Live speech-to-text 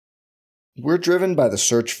We're driven by the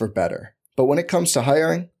search for better. But when it comes to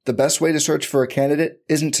hiring, the best way to search for a candidate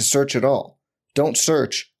isn't to search at all. Don't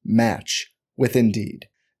search, match with Indeed.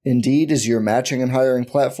 Indeed is your matching and hiring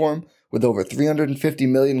platform with over 350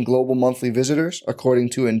 million global monthly visitors,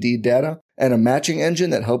 according to Indeed data, and a matching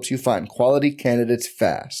engine that helps you find quality candidates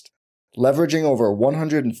fast. Leveraging over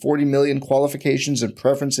 140 million qualifications and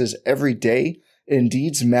preferences every day,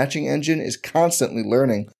 Indeed's matching engine is constantly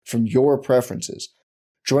learning from your preferences.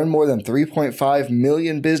 Join more than 3.5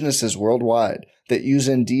 million businesses worldwide that use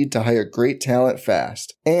Indeed to hire great talent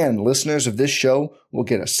fast. And listeners of this show will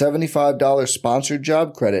get a $75 sponsored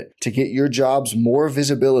job credit to get your jobs more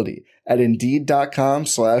visibility at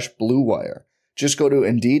Indeed.com/Blue Wire. Just go to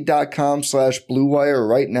Indeed.com/Blue Wire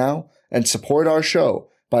right now and support our show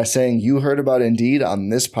by saying you heard about Indeed on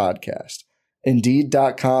this podcast.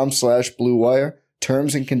 Indeed.com/Blue Wire.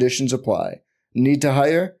 Terms and conditions apply. Need to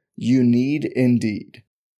hire? You need Indeed.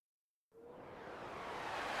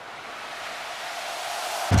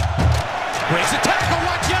 Breaks a tackle,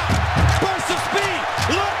 watch out! Burst of speed!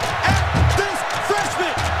 Look at this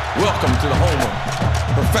freshman! Welcome to the home of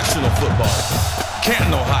professional football,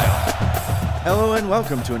 Canton, Ohio. Hello and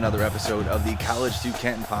welcome to another episode of the College to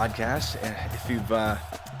Canton podcast. If you've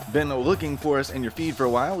been looking for us in your feed for a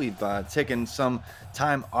while, we've taken some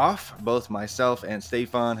time off. Both myself and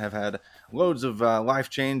Stefan have had loads of life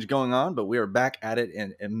change going on, but we are back at it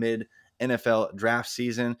in mid NFL draft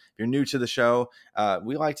season. If you're new to the show,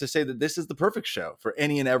 we like to say that this is the perfect show for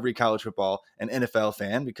any and every college football and NFL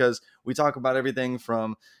fan, because we talk about everything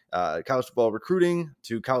from college football recruiting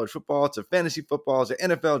to college football to fantasy football to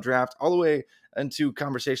NFL draft, all the way into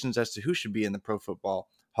conversations as to who should be in the Pro Football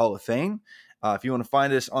Hall of Fame. If you want to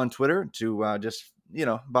find us on Twitter to just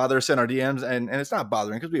bother us in our DMs, and it's not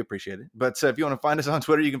bothering because we appreciate it. But if you want to find us on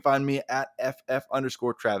Twitter, you can find me at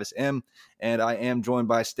FF_Travis M. And I am joined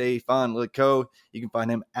by Stefan Lako. You can find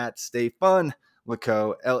him at Stefan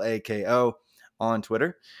Lako, Lako, on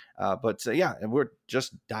Twitter. But we're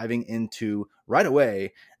just diving into right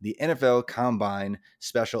away the NFL Combine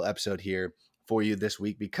special episode here for you this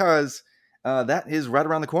week, because that is right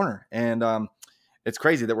around the corner. And it's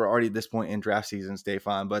crazy that we're already at this point in draft season,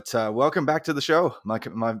 Stefan. But welcome back to the show, my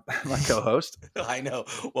co-host. I know.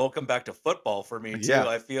 Welcome back to football for me too. Yeah.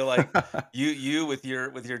 I feel like you with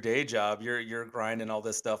your day job, you're grinding all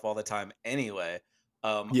this stuff all the time anyway.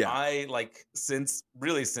 I since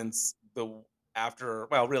after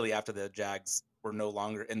the Jags were no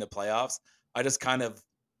longer in the playoffs, I just kind of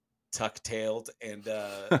tuck-tailed, and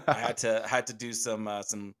I had to do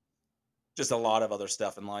some just a lot of other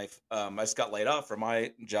stuff in life. I just got laid off from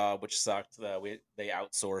my job, which sucked. They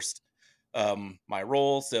outsourced my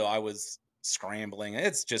role, so I was scrambling.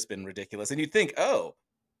 It's just been ridiculous. And you think, oh,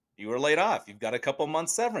 you were laid off, you've got a couple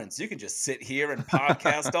months severance, you can just sit here and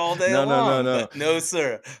podcast all day long. No. But no,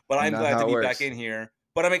 sir. But I'm Not glad how to it be works. back in here.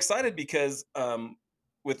 But I'm excited because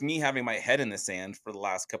with me having my head in the sand for the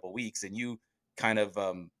last couple weeks, and you kind of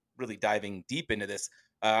really diving deep into this,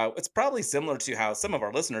 it's probably similar to how some of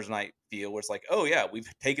our listeners might feel, where it's like, oh yeah, we've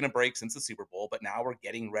taken a break since the Super Bowl, but now we're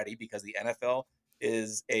getting ready because the NFL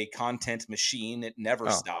is a content machine. It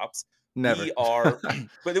never stops. Never. We are,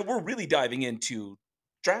 but we're really diving into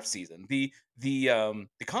draft season. The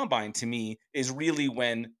combine, to me, is really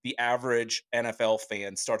when the average NFL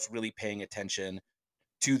fan starts really paying attention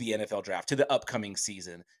to the NFL draft, to the upcoming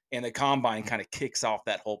season. And the combine kind of kicks off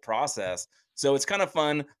that whole process. So it's kind of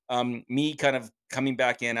fun. Me kind of coming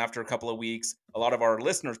back in after a couple of weeks, a lot of our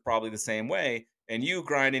listeners probably the same way, and you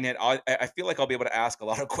grinding it. I feel like I'll be able to ask a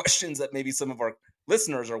lot of questions that maybe some of our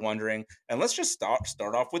listeners are wondering. And let's just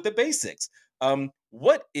start off with the basics.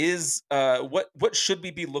 What should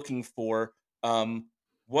we be looking for?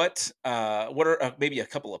 What are maybe a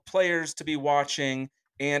couple of players to be watching?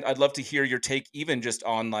 And I'd love to hear your take, even just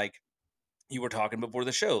on, like you were talking before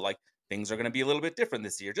the show, like things are going to be a little bit different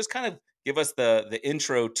this year. Just kind of give us the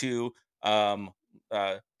intro to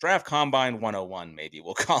Draft Combine 101, maybe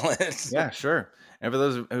we'll call it. Yeah, sure. And for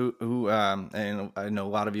those who and I know a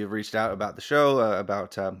lot of you have reached out about the show,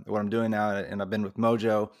 about what I'm doing now, and I've been with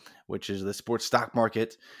Mojo, which is the sports stock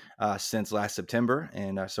market, since last September.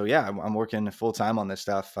 And so I'm working full time on this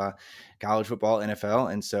stuff, college football,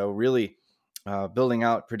 NFL, and so really building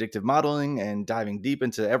out predictive modeling and diving deep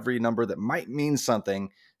into every number that might mean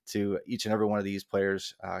something to each and every one of these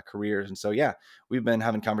players' careers. And so, we've been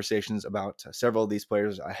having conversations about several of these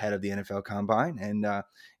players ahead of the NFL Combine, and going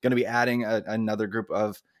to be adding another group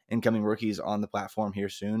of incoming rookies on the platform here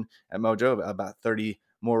soon at Mojo, about 30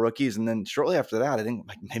 more rookies. And then shortly after that, I think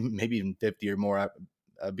maybe even 50 or more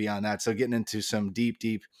beyond that. So getting into some deep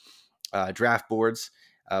draft boards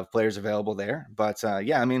of players available there. But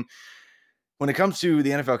when it comes to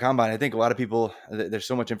the NFL Combine, I think a lot of people, there's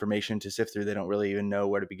so much information to sift through, they don't really even know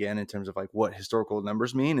where to begin in terms of like what historical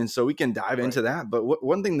numbers mean. And so we can dive into that. But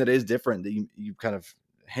one thing that is different that you kind of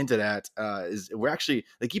hinted at is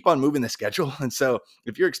they keep on moving the schedule. And so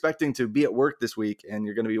if you're expecting to be at work this week and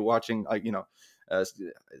you're going to be watching, like,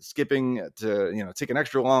 skipping to, take an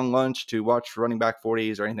extra long lunch to watch running back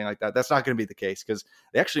 40s or anything like that, that's not going to be the case, because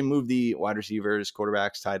they actually moved the wide receivers,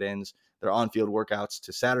 quarterbacks, tight ends, their on-field workouts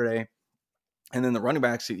to Saturday. And then the running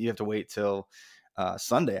backs, you have to wait till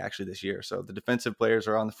Sunday, actually, this year. So the defensive players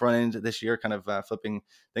are on the front end this year, kind of flipping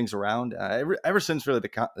things around. Ever since really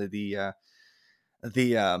the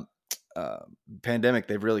pandemic,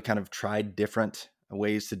 they've really kind of tried different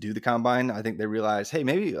ways to do the combine. I think they realized, hey,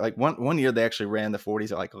 maybe like one year they actually ran the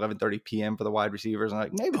 40s at like 11:30 p.m. for the wide receivers. And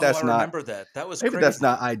like, maybe that's not. I remember that. That was maybe crazy. That's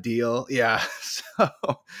not ideal. Yeah.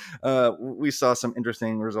 So we saw some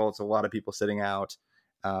interesting results. A lot of people sitting out.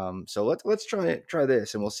 So let's try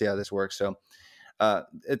this, and we'll see how this works. So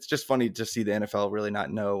it's just funny to see the NFL really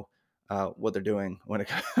not know what they're doing when it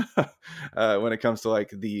comes to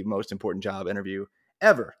like the most important job interview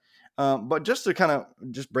ever. But just to kind of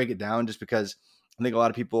just break it down, just because I think a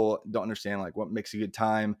lot of people don't understand like what makes a good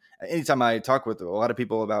time. Anytime I talk with a lot of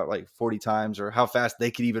people about like 40 times or how fast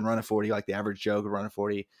they could even run a 40, like the average Joe could run a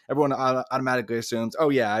 40, everyone automatically assumes, oh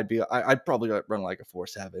yeah, I'd probably run like a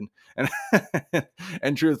 4.7.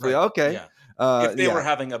 And truthfully, Right. okay. Yeah. If they were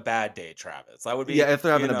having a bad day, Travis, I would be. Yeah, if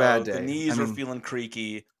they're having a bad day, the knees were feeling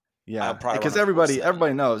creaky. Yeah, because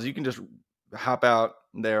everybody knows you can just hop out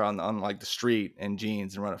there on like the street in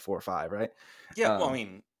jeans and run a 4.5, right? Yeah, well, I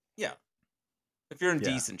mean, yeah. If you're in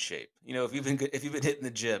decent shape, if you've been hitting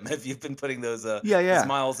the gym, if you've been putting those those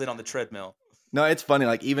miles in on the treadmill. No, it's funny.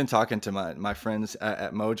 Like even talking to my friends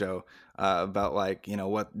at Mojo about like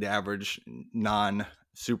what the average non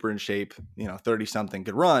super in shape 30 something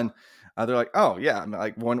could run. They're like, oh yeah, I mean,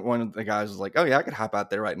 like one of the guys was like, oh yeah, I could hop out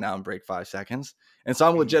there right now and break 5 seconds. And so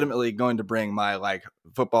I'm legitimately going to bring my like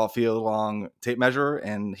football field long tape measure,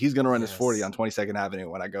 and he's going to run his 40 on 22nd Avenue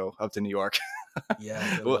when I go up to New York.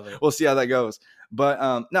 Yeah, we'll see how that goes.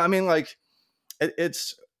 But no, I mean, like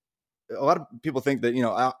it's a lot of people think that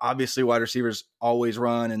obviously wide receivers always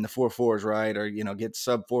run in the 4.4s, right? Or get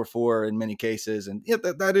sub 4.4 in many cases, and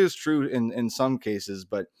that is true in some cases.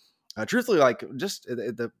 But truthfully, like just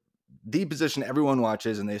the position everyone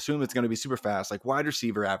watches and they assume it's going to be super fast, like wide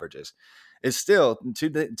receiver averages, is still to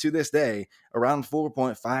this day around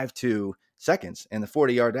 4.52 seconds in the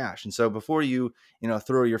 40-yard dash. And so before you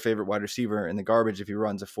throw your favorite wide receiver in the garbage if he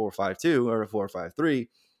runs a 4.52 or a 4.53,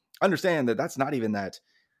 understand that that's not even that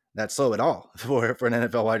slow at all for an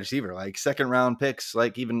NFL wide receiver. Like second round picks,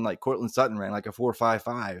 like even like Cortland Sutton ran like a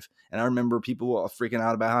 4.55, and I remember people freaking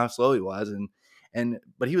out about how slow he was,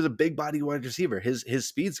 but he was a big body wide receiver. His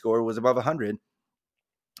speed score was above 100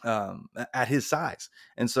 at his size,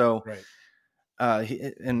 and so. Right.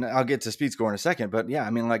 And I'll get to speed score in a second, but yeah, I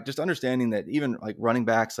mean, like just understanding that even like running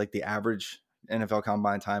backs, like the average NFL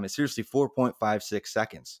combine time is seriously 4.56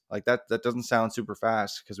 seconds. Like that doesn't sound super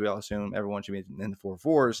fast because we all assume everyone should be in the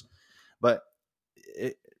 4.4s, but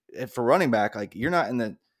for running back, like you're not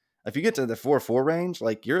if you get to the 4.4 range,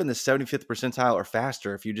 like you're in the 75th percentile or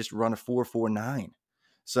faster if you just run a 4.49.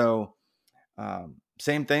 So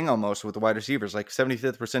same thing almost with the wide receivers, like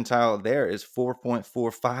 75th percentile there is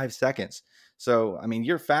 4.45 seconds. So, I mean,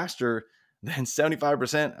 you're faster than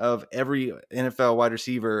 75% of every NFL wide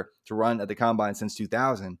receiver to run at the combine since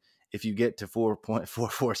 2000 if you get to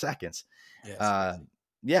 4.44 seconds.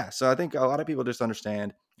 Yes. So I think a lot of people just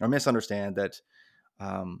understand or misunderstand that,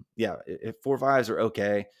 if 4.5s are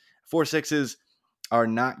okay, 4.6s are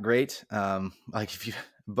not great.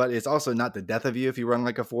 But it's also not the death of you if you run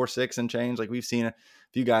like a 4.6 and change. Like we've seen a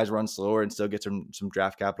few guys run slower and still get some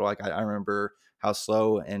draft capital. Like I remember how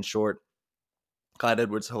slow and short Clyde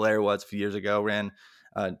Edwards-Helaire was a few years ago, ran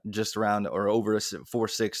just around or over a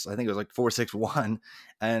 4.6. I think it was like 4.61.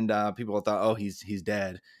 And people thought, oh, he's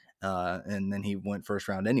dead. And then he went first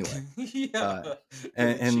round anyway.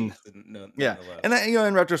 And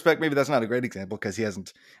in retrospect, maybe that's not a great example because he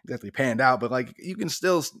hasn't exactly panned out, but like you can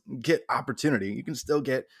still get opportunity. You can still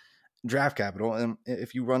get draft capital. And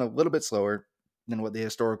if you run a little bit slower than what the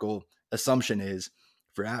historical assumption is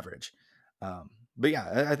for average. But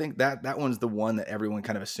yeah, I think that one's the one that everyone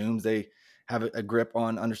kind of assumes they have a grip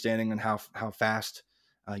on understanding and how fast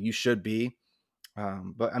you should be.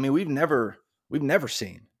 But I mean, we've never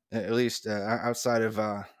seen, at least outside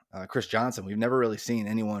of Chris Johnson, we've never really seen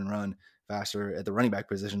anyone run faster at the running back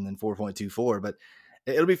position than 4.24. But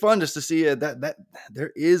it'll be fun just to see that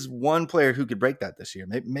there is one player who could break that this year,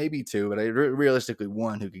 maybe two, but realistically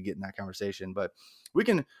one who could get in that conversation. But we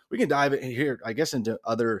can dive in here, I guess, into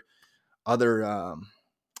other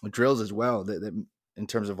drills as well that in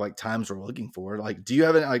terms of like times we're looking for. Like, do you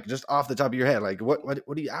have it like just off the top of your head? Like, what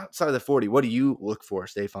do you outside of the 40? What do you look for,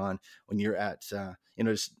 Stefan, when you're at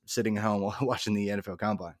just sitting at home watching the NFL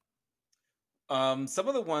Combine? Some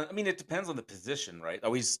of the one, I mean, it depends on the position, right? Are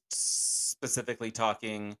we specifically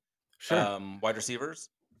talking wide receivers?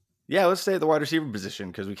 Yeah, let's stay at the wide receiver position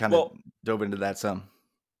because we kind of dove into that some.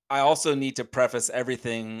 I also need to preface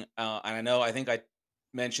everything, and I think I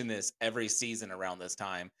mention this every season around this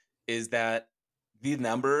time, is that the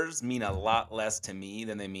numbers mean a lot less to me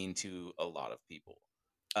than they mean to a lot of people.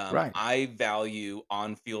 Right. I value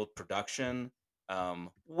on-field production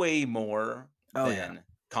way more than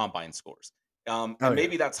combine scores. And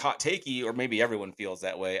maybe that's hot takey, or maybe everyone feels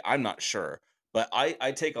that way. I'm not sure, but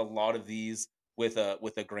I take a lot of these with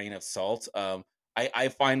a grain of salt. I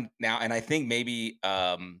find now, and I think maybe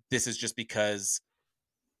this is just because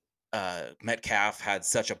Metcalf had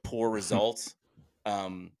such a poor result,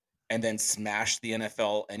 and then smashed the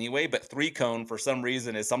NFL anyway. But 3-cone for some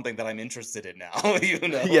reason is something that I'm interested in now.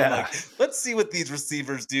 Yeah. Like, let's see what these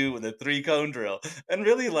receivers do with a 3-cone drill. And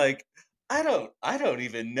really, like, I don't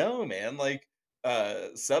even know, man. Like,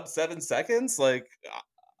 sub 7 seconds, like,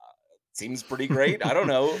 seems pretty great. I don't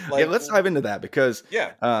know. Like, let's dive into that because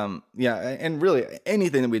and really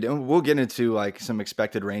anything that we do, we'll get into like some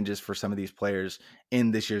expected ranges for some of these players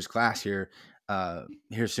in this year's class here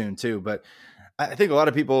soon too. But I think a lot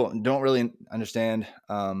of people don't really understand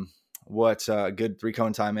what a good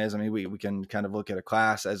 3-cone time is. I mean, we can kind of look at a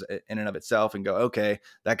class as in and of itself and go, okay,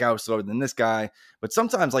 that guy was slower than this guy. But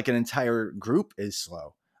sometimes like an entire group is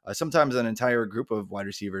slow. Sometimes an entire group of wide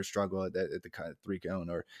receivers struggle at the kind of 3-cone,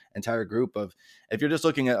 or entire group of, if you're just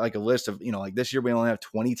looking at like a list of, like this year we only have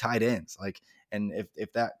 20 tight ends. Like, and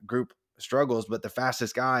if that group struggles, but the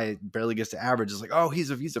fastest guy barely gets to average, it's like, oh, he's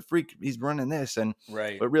a freak, he's running this. And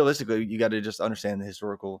right. But realistically, you got to just understand the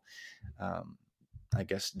historical, I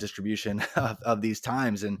guess, distribution of these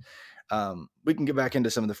times. And we can get back into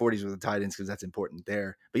some of the 40s with the tight ends because that's important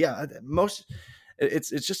there. But yeah, it's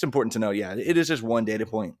just important to know. Yeah, it is just one data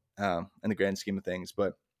point in the grand scheme of things.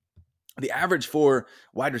 But the average for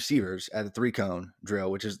wide receivers at the 3-cone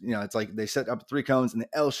drill, which is, it's like they set up 3 cones in the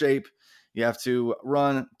L shape. You have to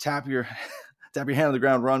run, tap your hand on the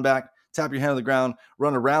ground, run back, tap your hand on the ground,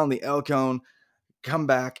 run around the L cone, come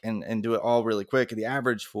back and do it all really quick. The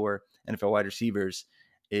average for NFL wide receivers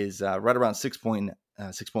is right around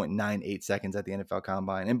 6.98 seconds at the NFL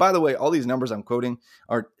Combine. And by the way, all these numbers I'm quoting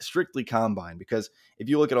are strictly Combine, because if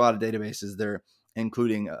you look at a lot of databases, they're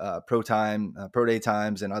including pro day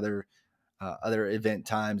times, and other event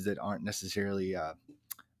times that aren't necessarily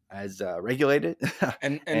as regulated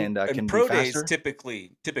and can pro be faster. Days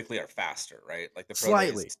typically are faster, right? Like the pro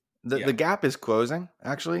slightly days, the gap is closing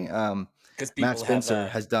actually. Because Matt Spencer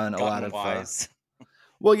has done a lot of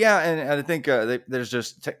well, yeah, and I think there's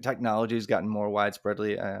just technology has gotten more widespread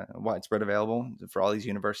available for all these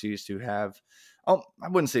universities to have, I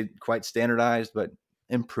wouldn't say quite standardized, but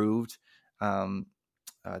improved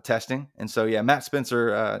testing. And so, yeah, Matt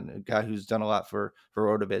Spencer, a guy who's done a lot for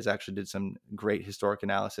RotoViz, actually did some great historic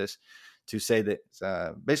analysis to say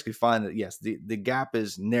that basically find that, yes, the gap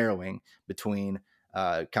is narrowing between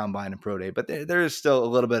Combine and Pro Day, but there is still a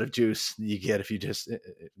little bit of juice you get if you just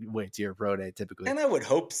wait to your Pro Day typically. And I would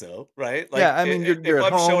hope so, right? Like, yeah, I mean, you're if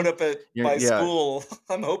at I'm home, showing up at my school,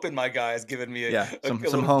 I'm hoping my guy's giving me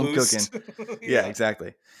some home boost. Cooking. Yeah,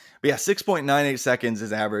 exactly. But yeah, 6.98 seconds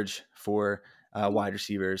is average for wide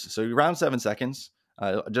receivers. So around 7 seconds,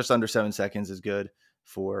 just under 7 seconds is good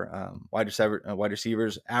for wide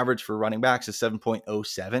receivers. Average for running backs is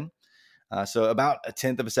 7.07. So about a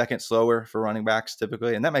tenth of a second slower for running backs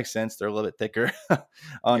typically. And that makes sense. They're a little bit thicker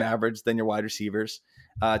on average than your wide receivers.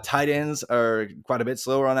 Tight ends are quite a bit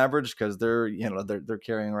slower on average because they're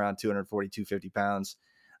carrying around 240, 250 pounds.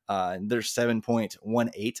 They're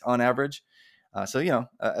 7.18 on average. So,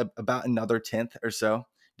 about another tenth or so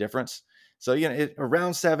difference. So,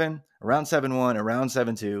 around 7, around 7.1, around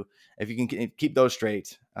 7.2, if you can keep those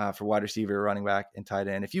straight for wide receiver, running back, and tight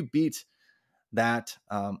end. If you beat that,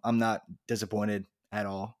 I'm not disappointed at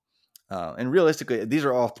all. And realistically, these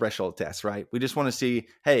are all threshold tests, right? We just want to see,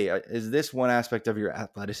 hey, is this one aspect of your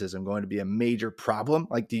athleticism going to be a major problem?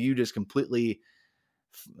 Like, do you just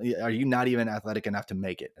are you not even athletic enough to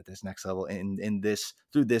make it at this next level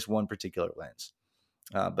through this one particular lens?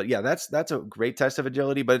 But yeah, that's a great test of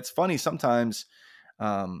agility, but it's funny sometimes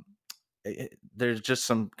there's just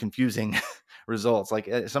some confusing results. Like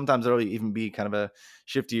sometimes it'll even be kind of a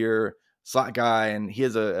shiftier slot guy, and he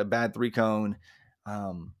has a bad 3-cone.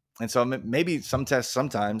 And so maybe some tests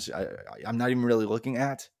sometimes I'm not even really looking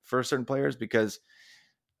at for certain players because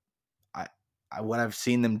what I've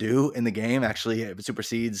seen them do in the game actually it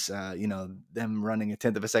supersedes them running a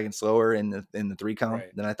 1/10 of a second slower in the 3-cone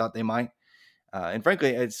than I thought they might. And frankly,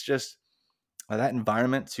 it's just that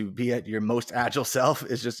environment to be at your most agile self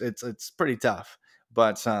is just it's pretty tough.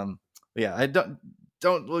 But yeah, I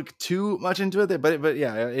don't look too much into it, but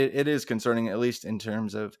yeah, it is concerning, at least in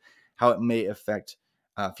terms of how it may affect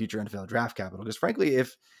future NFL draft capital. Because frankly,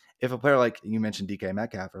 if a player like you mentioned DK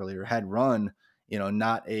Metcalf earlier had run,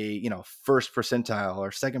 not a first percentile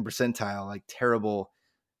or second percentile like terrible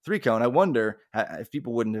 3-cone, I wonder if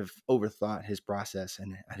people wouldn't have overthought his process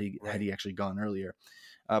and had he actually gone earlier.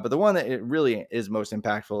 But the one that it really is most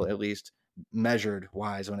impactful, at least measured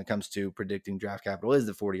wise, when it comes to predicting draft capital, is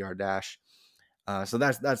the 40-yard dash. So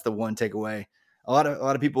that's the one takeaway. A lot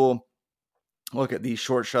of people look at the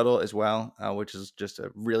short shuttle as well, which is just a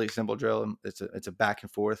really simple drill. It's a back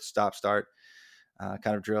and forth stop start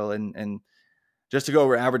kind of drill. And just to go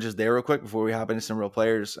over averages there real quick before we hop into some real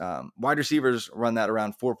players, wide receivers run that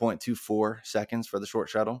around 4.24 seconds for the short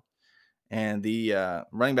shuttle. And the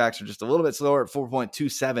running backs are just a little bit slower at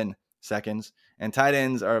 4.27 seconds. And tight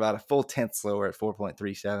ends are about a full 10th slower at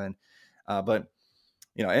 4.37. But,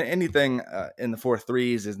 anything in the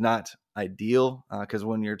 4.3s is not ideal because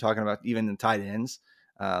when you're talking about even the tight ends,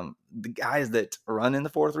 the guys that run in the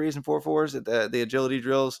 4.3s and 4.4s at the agility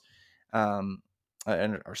drills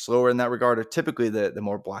and are slower in that regard are typically the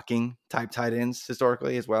more blocking type tight ends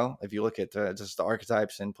historically as well. If you look at just the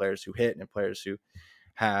archetypes and players who hit and players who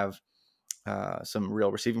have some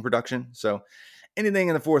real receiving production. So anything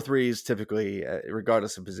in the 4.3s typically,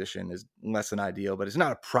 regardless of position, is less than ideal, but it's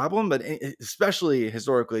not a problem. But especially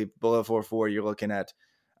historically below 4.4, you're looking at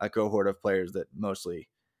a cohort of players that mostly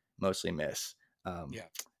miss.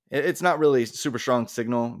 It's not really super strong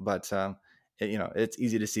signal, but it's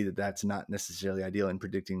easy to see that that's not necessarily ideal in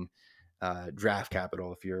predicting draft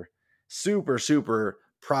capital if you're super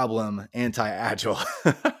problem anti-agile.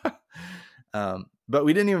 But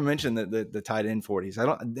we didn't even mention the tight end 40s.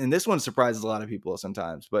 And this one surprises a lot of people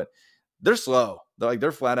sometimes, but they're slow.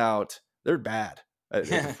 They're flat out, they're bad at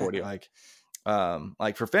 40. like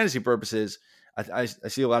for fantasy purposes, I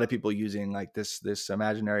see a lot of people using like this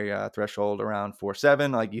imaginary threshold around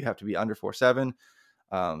 4.7. Like you have to be under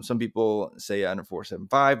 4.7. Some people say under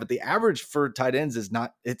 4.75, but the average for tight ends it's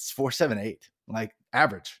 4.78, like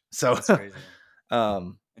average. So that's crazy.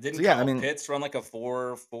 Didn't Pitts run like a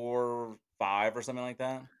 4.45 or something like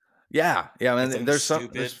that? Yeah. I mean, there's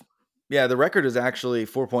the record is actually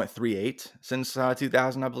 4.38 since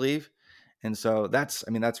 2000, I believe. And so that's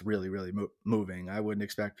really moving. I wouldn't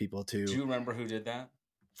expect people to. Do you remember who did that?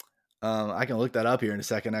 I can look that up here in a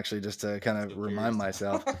second, actually, just to kind of remind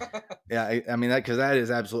myself. Yeah, I mean, because that is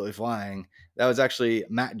absolutely flying. That was actually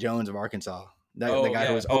Matt Jones of Arkansas. The guy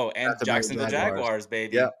who was and Jacksonville Jaguars,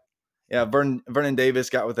 baby. Yeah. Vernon Davis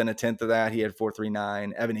got within a 10th of that. He had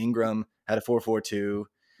 4.39. Evan Ingram had a 4.42.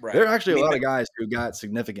 Right. There are actually a lot of guys who got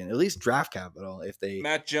significant, at least draft capital, if they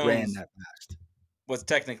Matt Jones ran that fast. Was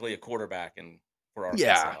technically a quarterback for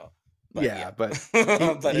Arkansas. But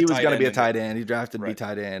he was going to be a tight end. He drafted to be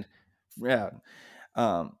tight end. Yeah.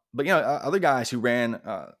 But other guys who ran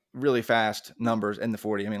really fast numbers in the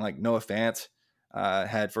 40. I mean, like Noah Fant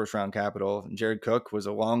had first round capital. Jared Cook was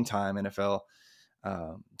a long time NFL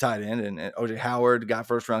tight end, and OJ Howard got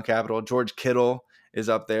first round capital. George Kittle is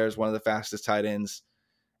up there as one of the fastest tight ends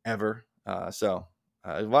ever. So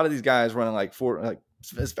a lot of these guys running like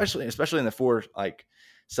especially in the 4 like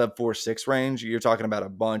sub 4.6 range. You're talking about a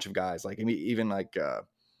bunch of guys, like even like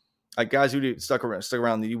guys who stuck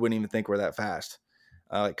around that you wouldn't even think were that fast.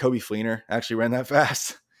 Like Kobe Fleener actually ran that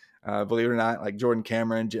fast. Believe it or not, like Jordan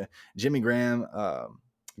Cameron, Jimmy Graham,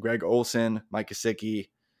 Greg Olsen, Mike Gesicki.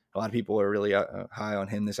 A lot of people are really high on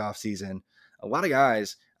him this offseason. A lot of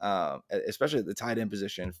guys, especially at the tight end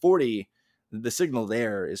position, 40, the signal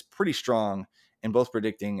there is pretty strong in both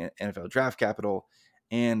predicting NFL draft capital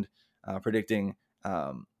and predicting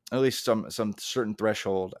at least some certain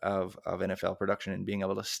threshold of NFL production and being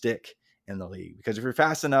able to stick in the league. Because if you're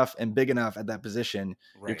fast enough and big enough at that position,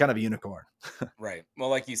 you're kind of a unicorn. Right. Well,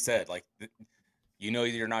 like you said, like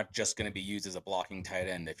you're not just going to be used as a blocking tight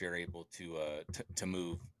end if you're able to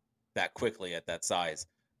move that quickly at that size.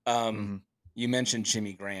 You mentioned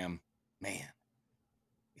Jimmy Graham. Man,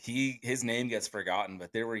 his name gets forgotten,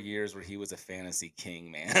 but there were years where he was a fantasy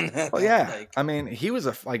king, man. Oh yeah. Like, I mean, he was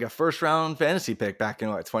a first round fantasy pick back in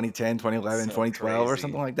 2010, 2011, So 2012 or crazy.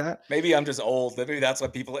 something like that. maybe I'm just old. Maybe that's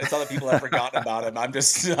what people. It's not that people have forgotten about him. I'm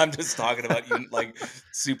just talking about you like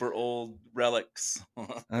super old relics. I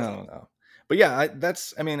don't know. But yeah,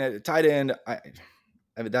 tight end, I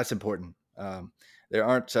mean, that's important. There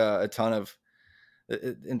aren't a ton of,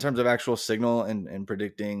 in terms of actual signal and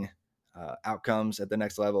predicting outcomes at the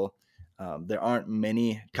next level. There aren't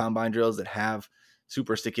many combine drills that have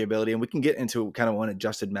super sticky ability, and we can get into kind of one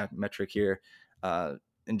adjusted metric here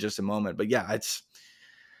in just a moment. But yeah, it's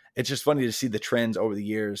just funny to see the trends over the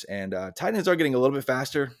years, and tight ends are getting a little bit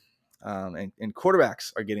faster, and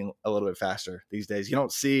quarterbacks are getting a little bit faster these days. You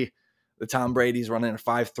don't see the Tom Brady's running a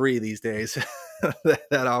 5.3 these days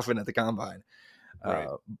that often at the combine. Right.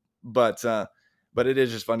 But it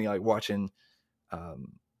is just funny, like watching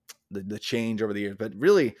the change over the years. But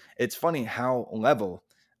really, it's funny how level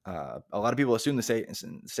a lot of people assume the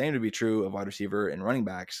same to be true of wide receiver and running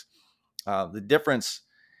backs. The difference,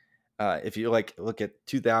 if you look at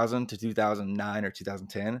 2000 to 2009 or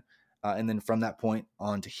 2010, and then from that point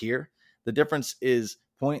on to here, the difference is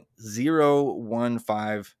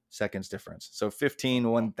 0.015 seconds difference. So 15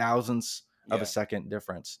 1,000ths of a second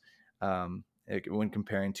difference when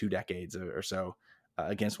comparing 2 decades or so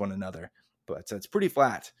against one another. But it's pretty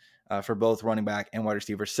flat for both running back and wide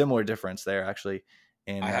receiver. Similar difference there, actually.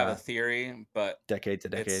 In, I have a theory, but decade to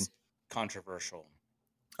decade. It's controversial.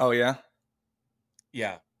 Oh, yeah?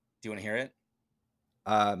 Yeah. Do you want to hear it?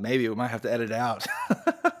 Maybe we might have to edit it out.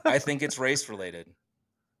 I think it's race related.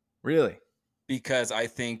 Really? Because I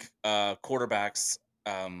think quarterbacks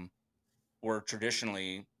were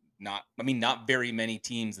traditionally not very many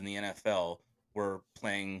teams in the NFL were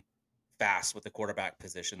playing fast with the quarterback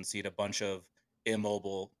position. So you had a bunch of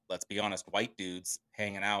immobile, let's be honest, white dudes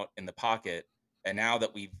hanging out in the pocket. And now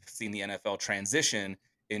that we've seen the NFL transition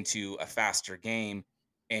into a faster game,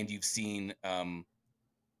 and you've seen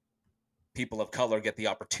people of color get the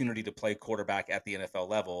opportunity to play quarterback at the NFL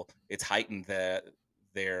level, it's heightened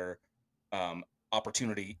their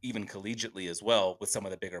opportunity even collegiately as well with some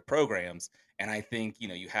of the bigger programs. And I think,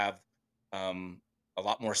 you have a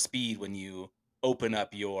lot more speed when you open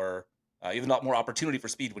up you have a lot more opportunity for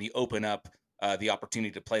speed when you open up the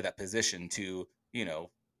opportunity to play that position to,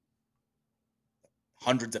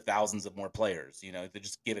 hundreds of thousands of more players. They're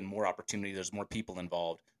just given more opportunity. There's more people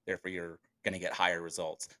involved. Therefore, you're going to get higher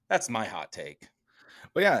results. That's my hot take.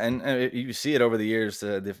 Well, yeah, and you see it over the years.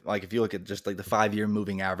 If you look at just like the 5-year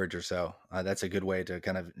moving average or so, that's a good way to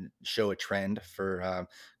kind of show a trend for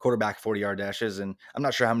quarterback 40-yard dashes. And I'm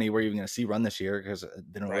not sure how many we're even going to see run this year because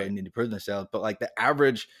they don't really need to prove themselves. But like the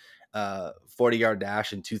average 40-yard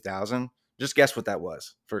dash in 2000, just guess what that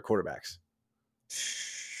was for quarterbacks.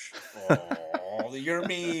 Oh, you're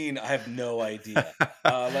mean. I have no idea.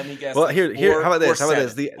 Let me guess. Well, here, how about this? How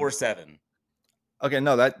about this? 4.7. Okay,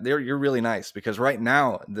 no, you're really nice because right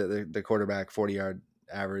now the quarterback 40-yard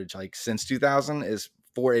average like since 2000 is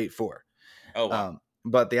 4.84. Oh, wow.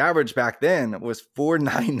 But the average back then was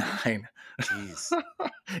 4.99. Jeez.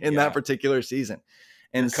 in that particular season.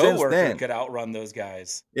 And your since coworker then, could outrun those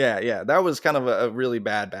guys. Yeah, that was kind of a really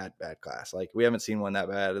bad class. Like we haven't seen one that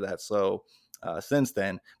bad or that slow since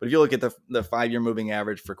then. But if you look at the 5-year moving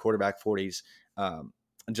average for quarterback 40s,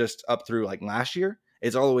 just up through like last year,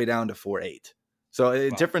 it's all the way down to 4.8. So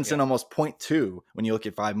a difference in almost 0.2 when you look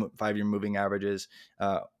at 5-year moving averages,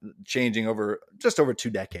 changing over 2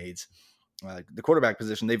 decades. The quarterback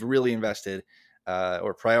position, they've really invested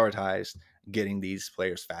or prioritized getting these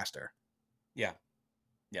players faster. Yeah.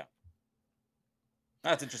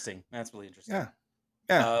 That's interesting. That's really interesting.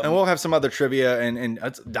 Yeah. And we'll have some other trivia and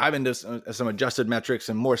let's dive into some adjusted metrics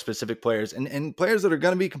and more specific players and players that are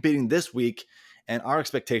going to be competing this week and our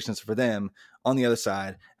expectations for them on the other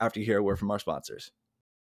side after you hear a word from our sponsors.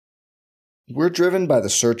 We're driven by the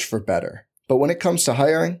search for better. But when it comes to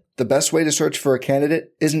hiring, the best way to search for a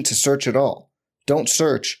candidate isn't to search at all. Don't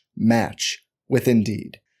search, match with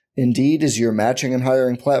Indeed. Indeed is your matching and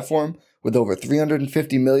hiring platform with over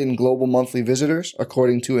 350 million global monthly visitors,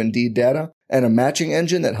 according to Indeed data, and a matching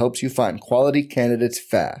engine that helps you find quality candidates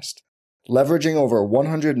fast. Leveraging over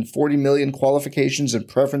 140 million qualifications and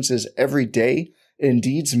preferences every day,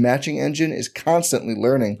 Indeed's matching engine is constantly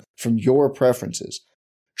learning from your preferences.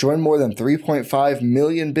 Join more than 3.5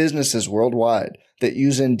 million businesses worldwide that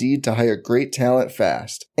use Indeed to hire great talent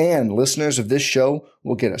fast. And listeners of this show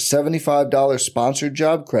will get a $75 sponsored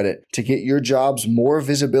job credit to get your jobs more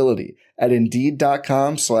visibility at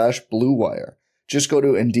Indeed.com/Blue Wire. Just go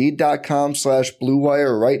to Indeed.com/Blue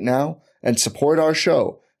Wire right now and support our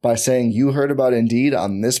show by saying you heard about Indeed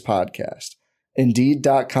on this podcast.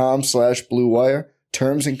 Indeed.com/Blue Wire.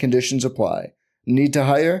 Terms and conditions apply. Need to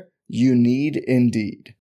hire? You need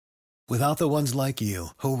Indeed. Without the ones like you,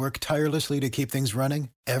 who work tirelessly to keep things running,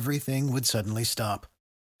 everything would suddenly stop.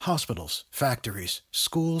 Hospitals, factories,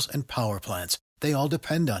 schools, and power plants, they all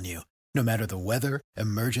depend on you. No matter the weather,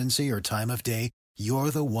 emergency, or time of day, you're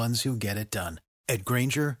the ones who get it done. At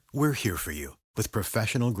Grainger, we're here for you with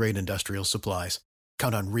professional-grade industrial supplies.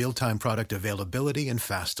 Count on real-time product availability and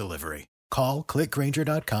fast delivery. Call,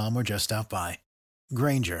 clickgrainger.com, or just stop by.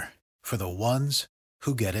 Grainger, for the ones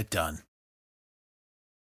who get it done.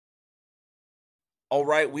 All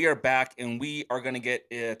right, we are back, and we are going to get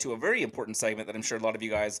to a very important segment that I'm sure a lot of you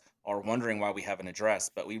guys are wondering why we haven't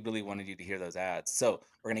addressed, but we really wanted you to hear those ads. So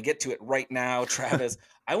we're going to get to it right now. Travis,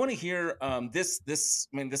 I want to hear this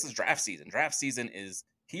is draft season. Draft season is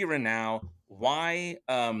here and now. Why,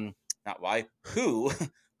 not why, who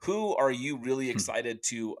are you really excited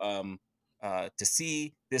to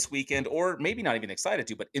see this weekend, or maybe not even excited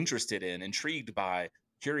to, but interested in, intrigued by,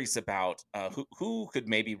 curious about, who could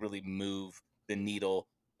maybe really move the needle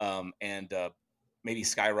and maybe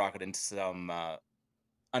skyrocket into some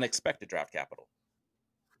unexpected draft capital?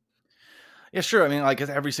 Yeah, sure. I mean, like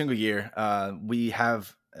every single year, we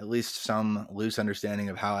have at least some loose understanding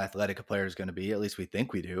of how athletic a player is going to be. At least we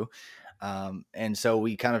think we do. And so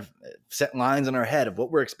we kind of set lines in our head of what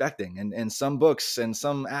we're expecting. And some books and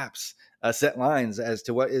some apps set lines as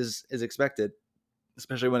to what is expected,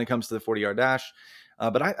 especially when it comes to the 40-yard dash.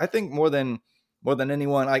 But I think more than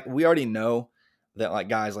anyone, like we already know that like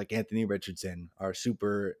guys like Anthony Richardson are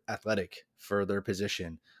super athletic for their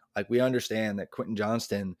position. Like we understand that Quentin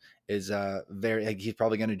Johnston is he's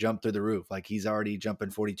probably going to jump through the roof. Like he's already jumping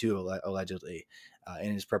 42 allegedly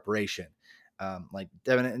in his preparation. Like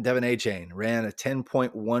Devin Achane ran a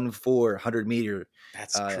 10.14 100-meter.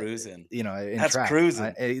 That's cruising. In that's track.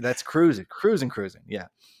 Cruising. That's cruising. Yeah.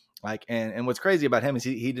 Like, and what's crazy about him is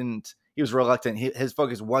he was reluctant. His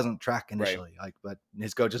focus wasn't track initially, right. but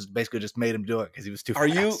his coach basically just made him do it because he was too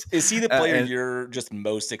fast. Is he the player you're just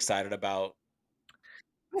most excited about?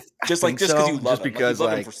 Just because you love him. Because you've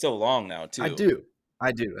loved him for so long now too.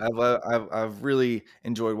 I do. I've really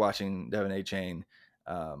enjoyed watching Devin Achane.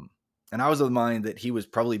 And I was of the mind that he was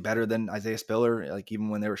probably better than Isaiah Spiller, like even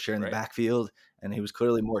when they were sharing the backfield, and he was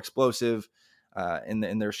clearly more explosive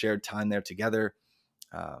in their shared time there together.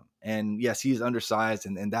 And yes, he's undersized,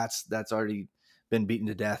 and that's already been beaten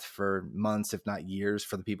to death for months, if not years,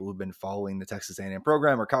 for the people who've been following the Texas A&M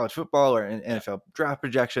program or college football or NFL draft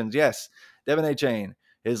projections. Yes, Devin Achane,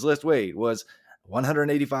 his list weight was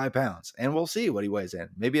 185 pounds, and we'll see what he weighs in.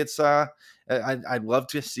 Maybe it's I'd love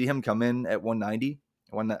to see him come in at 190.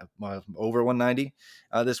 Over 190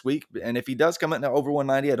 this week. And if he does come in over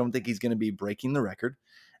 190, I don't think he's going to be breaking the record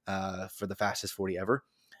for the fastest 40 ever.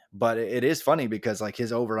 But it is funny because like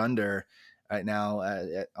his over under right now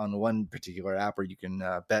on one particular app where you can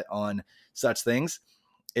bet on such things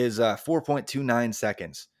is 4.29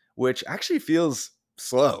 seconds, which actually feels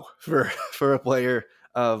slow for a player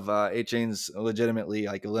of Achane's legitimately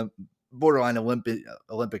like borderline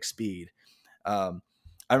Olympic speed. I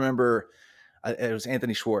remember it was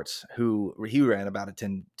Anthony Schwartz he ran about a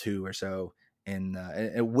 10.2 or so in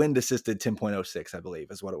a wind assisted 10.06, I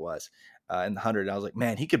believe is what it was in the 100. I was like,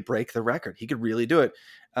 man, he could break the record. He could really do it.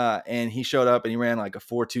 And he showed up and he ran like a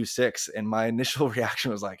 4.26. And my initial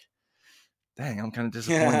reaction was like, dang, I'm kind of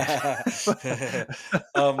disappointed.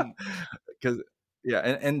 Because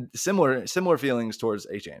and similar feelings towards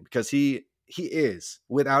Achane because he is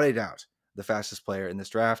without a doubt the fastest player in this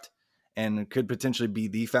draft and could potentially be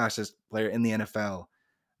the fastest player in the NFL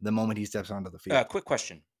the moment he steps onto the field. Quick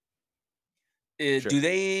question. Sure. Do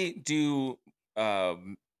they do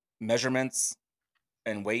measurements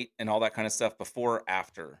and weight and all that kind of stuff before or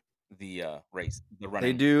after the race, the running?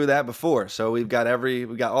 They do that before. So we've got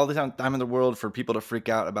all the time in the world for people to freak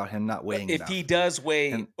out about him not weighing enough. If he does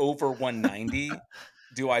weigh over 190,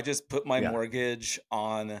 do I just put my mortgage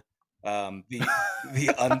on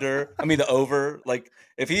the under? I mean the over. Like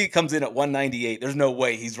if he comes in at 198, there's no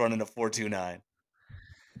way he's running a 4.29.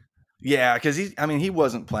 Yeah, because he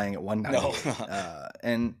wasn't playing at 198. No.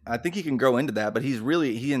 And I think he can grow into that, but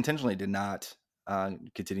he intentionally did not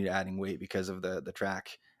continue adding weight because of the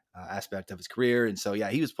track aspect of his career. And so, yeah,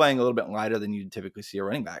 he was playing a little bit lighter than you'd typically see a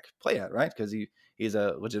running back play at, right? Because he's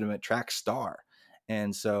a legitimate track star.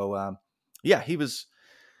 And so,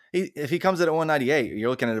 if he comes in at 198, you're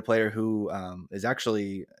looking at a player who is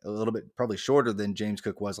actually a little bit probably shorter than James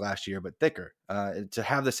Cook was last year, but thicker. To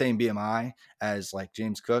have the same BMI as like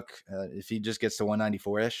James Cook, if he just gets to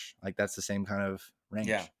 194-ish, like that's the same kind of range.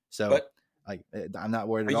 Yeah. So Like I'm not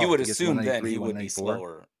worried at But all. you would If he gets assume then 193, he would be 194.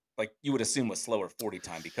 slower. Like you would assume a slower 40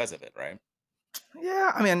 time because of it, right?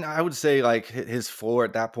 Yeah, I mean, I would say like his floor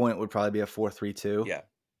at that point would probably be a 4.32. Yeah.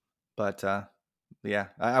 But yeah,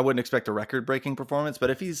 I wouldn't expect a record-breaking performance. But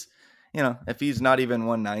if he's not even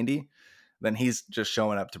 190, then he's just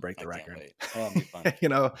showing up to break the I can't record. wait. That'll be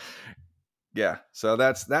fun. Yeah. So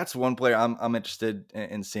that's one player I'm interested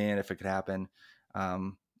in seeing if it could happen.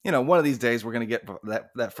 One of these days we're gonna get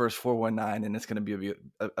that first 419, and it's gonna be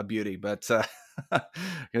a beauty. But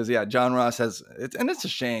because John Ross has it, and it's a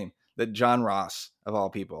shame that John Ross of all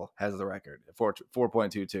people has the record at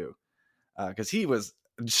 4.22 because he was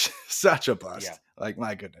such a bust. Yeah. Like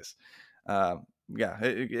my goodness.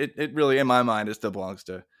 It really in my mind it still belongs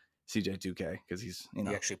to CJ2K because he's He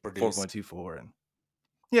actually produced. 4.24 and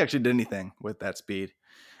he actually did anything with that speed.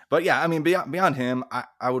 But yeah, I mean, beyond him,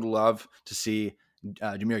 I would love to see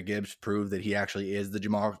Jahmyr Gibbs prove that he actually is the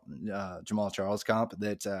Jamal Charles comp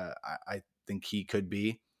that I think he could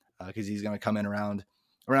be because he's going to come in around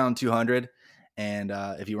 200. And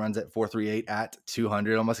if he runs at 4.38 at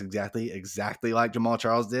 200, almost exactly like Jamal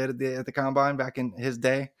Charles did at the combine back in his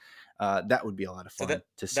day, that would be a lot of fun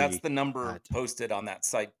to see. That's the number posted on that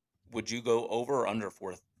site. Would you go over or under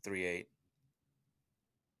 4.38?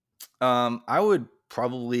 I would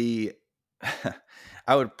probably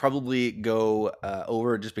go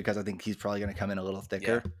over just because I think he's probably going to come in a little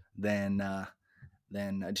thicker than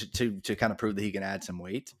to kind of prove that he can add some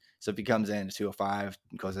weight. So if he comes in at 205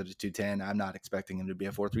 and goes up to 210, I'm not expecting him to be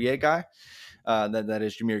a 4.38 guy. That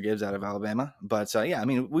is Jahmyr Gibbs out of Alabama. But I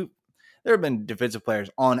mean, there have been defensive players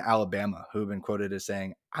on Alabama who have been quoted as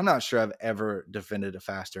saying, "I'm not sure I've ever defended a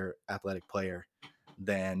faster athletic player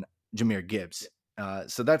than Jahmyr Gibbs."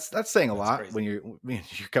 So that's saying a lot crazy. when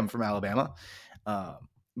you come from Alabama.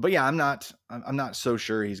 But yeah, I'm not so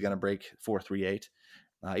sure he's going to break 4.38,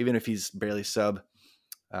 even if he's barely sub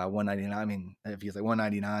 199. I mean, if he's like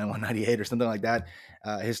 199, 198 or something like that.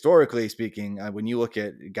 Historically speaking, when you look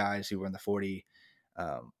at guys who were in the 40,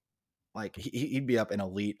 like he'd be up in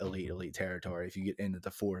elite territory if you get into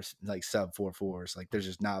the fours, like sub 4.4s. Like there's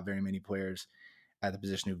just not very many players at the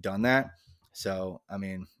position who've done that. So, I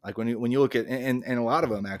mean, like when you look at, and a lot of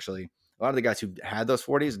them actually, a lot of the guys who had those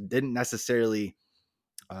 40s didn't necessarily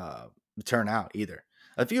turn out either.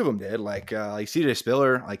 A few of them did, like CJ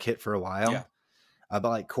Spiller, like hit for a while. Yeah. But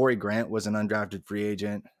like Corey Grant was an undrafted free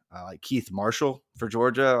agent. Like Keith Marshall for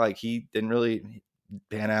Georgia, like he didn't really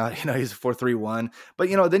pan out. He's a 4.31. But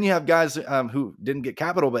then you have guys who didn't get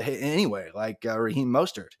capital but hit anyway, like Raheem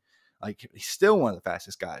Mostert. Like he's still one of the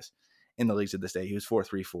fastest guys in the leagues to this day. He was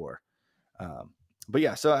 4.34. But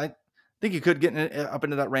yeah, so I think you could get up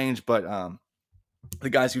into that range, but the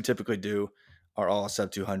guys who typically do are all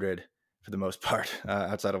sub 200 for the most part,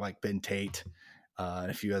 outside of like Ben Tate and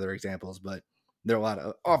a few other examples. But there are a lot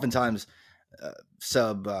of oftentimes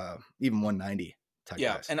sub even 190 type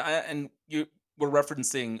guys. And you were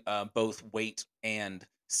referencing both weight and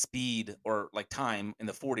speed or like time in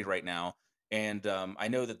the 40 right now. And I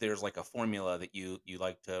know that there's like a formula that you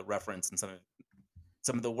like to reference in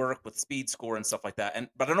some of the work with speed score and stuff like that.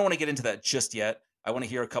 But I don't want to get into that just yet. I want to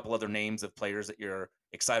hear a couple other names of players that you're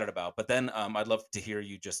excited about. But then I'd love to hear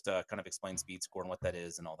you just kind of explain speed score and what that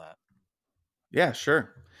is and all that. Yeah,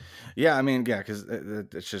 sure. Yeah, I mean, because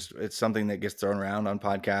it's something that gets thrown around on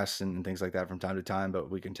podcasts and things like that from time to time, but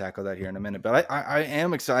we can tackle that here in a minute. But I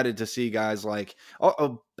am excited to see guys like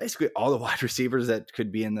basically all the wide receivers that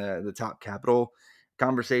could be in the top capital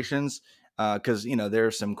conversations. Because there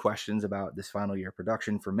are some questions about this final year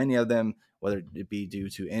production for many of them, whether it be due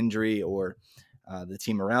to injury or the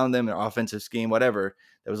team around them, their offensive scheme, whatever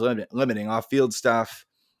that was limiting off-field stuff,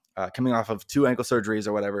 coming off of 2 ankle surgeries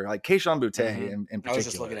or whatever. Like Kayshon Boutte in particular. I was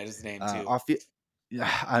just looking at his name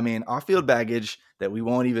too. Off-field baggage that we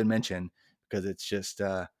won't even mention because it's just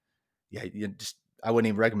I wouldn't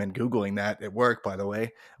even recommend Googling that at work, by the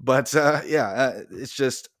way. But it's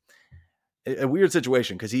just a weird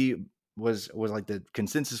situation because he was like the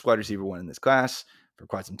consensus wide receiver 1 in this class for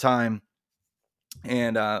quite some time.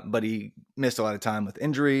 And but he missed a lot of time with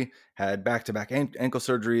injury, had back-to-back ankle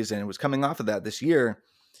surgeries, and was coming off of that this year.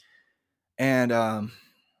 And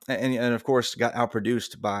of course got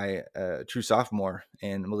outproduced by a true sophomore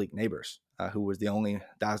in Malik Neighbors, who was the only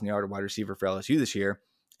 1,000-yard wide receiver for LSU this year.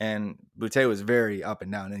 And Boutte was very up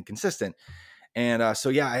and down and inconsistent. And I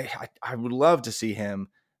would love to see him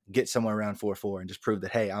get somewhere around 4.4 and just prove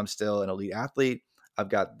that, hey, I'm still an elite athlete. I've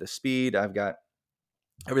got the speed. I've got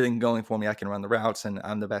everything going for me. I can run the routes and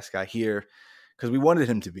I'm the best guy here because we wanted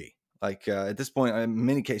him to be. Like at this point, in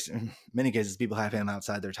many cases, people have him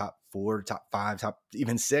outside their top 4, top 5, top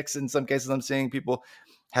even 6. In some cases, I'm seeing people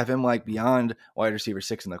have him like beyond wide receiver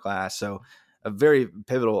 6 in the class. So a very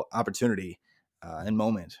pivotal opportunity and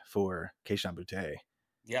moment for Kayshon Boutte.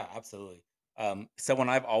 Yeah, absolutely. Someone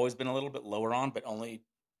I've always been a little bit lower on, but only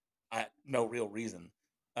no real reason.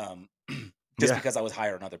 Just because I was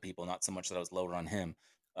higher on other people, not so much that I was lower on him.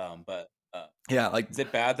 But yeah, like is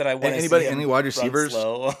it bad that I want to see him any wide run receivers?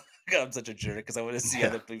 slow? I'm such a jerk because I want to see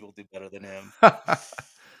other people do better than him.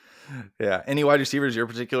 Yeah, any wide receivers you're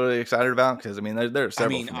particularly excited about? Because I mean, there are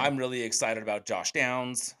several. I'm really excited about Josh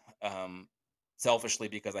Downs. Selfishly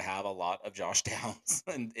because I have a lot of Josh Downs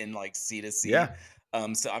in like C2C. Yeah.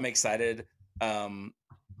 So I'm excited to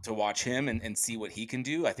watch him and see what he can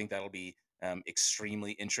do. I think that'll be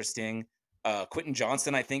extremely interesting. Quentin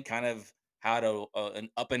Johnston, I think, kind of had an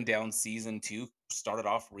up and down season too. Started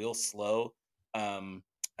off real slow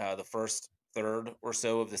the first third or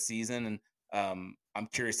so of the season, and I'm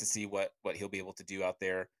curious to see what he'll be able to do out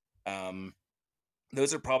there.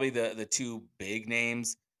 Those are probably the two big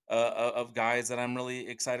names of guys that I'm really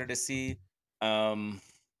excited to see. Trying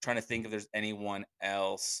to think if there's anyone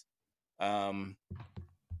else. I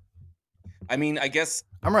mean, I guess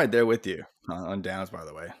I'm right there with you on Downs, by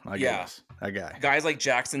the way. That guy. Guys like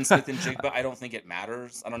Jackson Smith and Jigba, I don't think it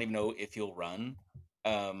matters. I don't even know if he'll run.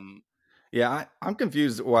 Yeah, I'm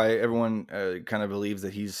confused why everyone kind of believes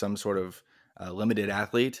that he's some sort of limited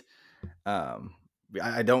athlete.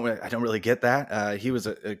 I don't really get that. He was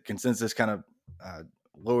a consensus kind of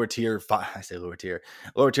lower tier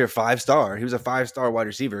 5-star. He was a 5-star wide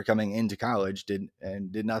receiver coming into college, did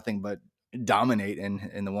nothing but dominate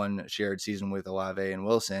in the one shared season with Olave and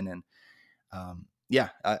Wilson. And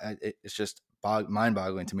it's just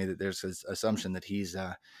mind-boggling to me that there's this assumption that he's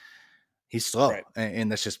slow, right.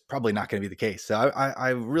 And that's just probably not going to be the case. So I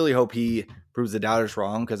really hope he proves the doubters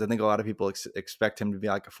wrong, because I think a lot of people expect him to be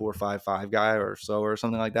like a 4.55 guy or slower or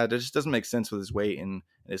something like that. It just doesn't make sense with his weight and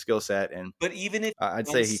his skill set. And but even if I'd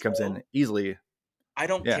say he comes in easily, I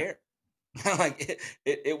don't care. Like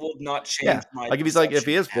it will not change. My like if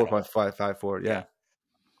he is 4.554, yeah.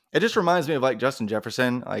 It just reminds me of like Justin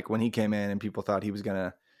Jefferson, like when he came in and people thought he was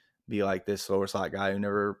gonna be like this lower slot guy who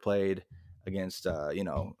never played against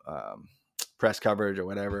press coverage or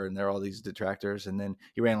whatever, and there are all these detractors, and then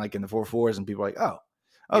he ran like in the 4.4s and people were like, oh,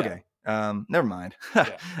 okay, never mind.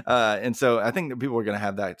 And so I think that people are going to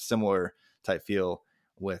have that similar type feel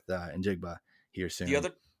with Njigba here soon. The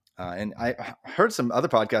other and I heard some other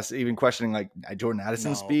podcasts even questioning like Jordan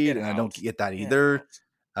Addison's speed, and I don't get that either.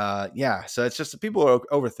 So it's just people are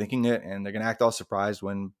overthinking it, and they're going to act all surprised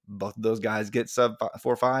when both of those guys get sub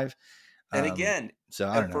 4.5. And again, so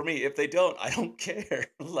I don't know. For me, if they don't, I don't care.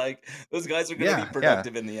 Like those guys are going to be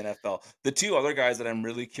productive in the NFL. The two other guys that I'm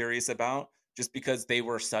really curious about, just because they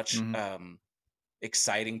were such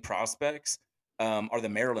exciting prospects, are the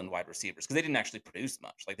Maryland wide receivers, because they didn't actually produce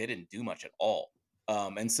much. Like they didn't do much at all.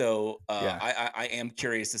 And so I am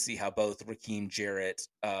curious to see how both Raheem Jarrett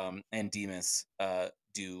and Demas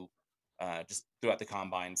do just throughout the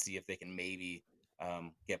combine, see if they can maybe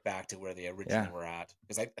get back to where they originally were at,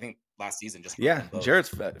 because I think last season just Jarrett's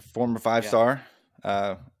former 5-star.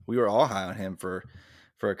 We were all high on him for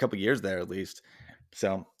a couple years there at least.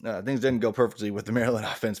 So things didn't go perfectly with the Maryland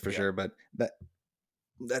offense for sure, but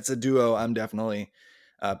that's a duo I'm definitely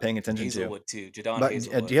paying attention Hazelwood to. Too. Jadon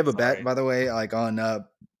Hazelwood. Do you have a bet, by the way, like on?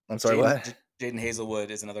 I'm sorry, what? Jaden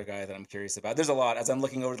Hazelwood is another guy that I'm curious about. There's a lot as I'm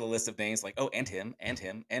looking over the list of names, like, and him.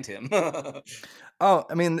 Oh,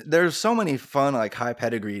 I mean, there's so many fun, like high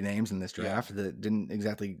pedigree names in this draft that didn't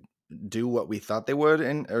exactly do what we thought they would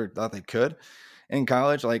or thought they could in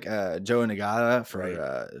college, like Joe Nagata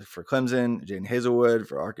for Clemson, Jaden Hazelwood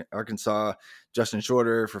for Arkansas, Justin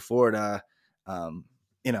Shorter for Florida.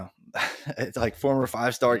 It's like former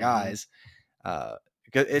 5-star guys.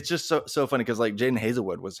 It's just so funny because like Jaden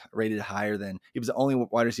Hazelwood was rated higher than he was the only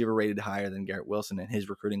wide receiver rated higher than Garrett Wilson in his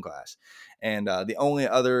recruiting class, and the only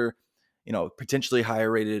other potentially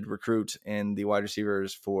higher rated recruit in the wide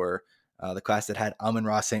receivers for the class that had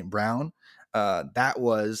Amon-Ra St. Brown, that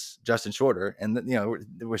was Justin Shorter, and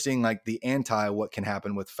we're seeing like the anti what can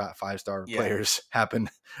happen with 5-star players happen,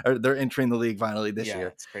 or they're entering the league finally this year.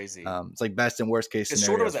 It's crazy. It's like best and worst case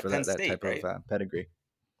scenarios for that type of pedigree.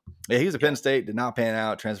 Yeah, he was at Penn State, did not pan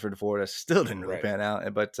out, transferred to Florida, still didn't really pan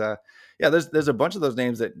out. But there's a bunch of those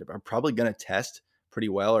names that are probably going to test pretty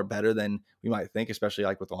well or better than we might think, especially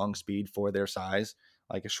like with long speed for their size,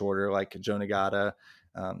 like a Shorter, like Joe Nagata,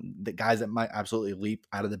 the guys that might absolutely leap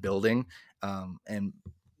out of the building. And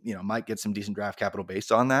might get some decent draft capital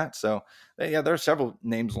based on that. So yeah, there are several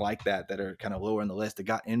names like that are kind of lower in the list that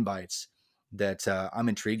got invites that I'm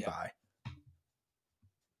intrigued by.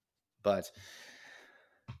 But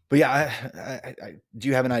yeah, I do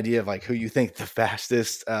you have an idea of like who you think the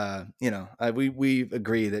fastest? We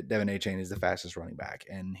agree that Devin Achane is the fastest running back,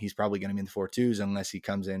 and he's probably going to be in the 4.2s unless he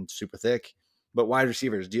comes in super thick. But wide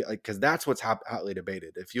receivers, because that's what's hotly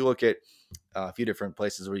debated. If you look at a few different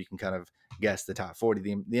places where you can kind of guess the top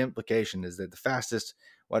 40, the implication is that the fastest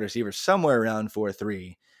wide receiver is somewhere around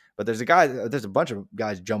 4.3. But there's a bunch of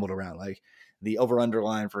guys jumbled around, like the over/under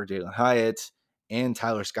line for Jalen Hyatt and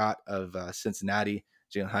Tyler Scott of Cincinnati.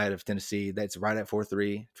 Jalen Hyatt of Tennessee, that's right at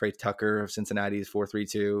 4.3. Trey Tucker of Cincinnati is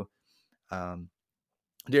 4.32.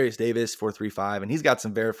 Darius Davis 4.35, and he's got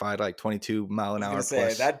some verified like 22 mile an hour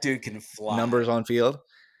plus. That dude can fly. Numbers on field.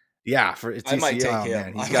 Yeah, for TCU, I might take him.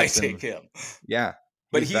 Man, I might take him. Yeah,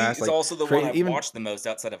 but he is also the one I've watched the most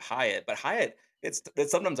outside of Hyatt. But Hyatt, it's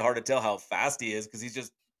sometimes hard to tell how fast he is because he's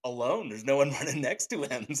just alone. There's no one running next to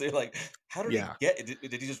him. So you're like, how did he get?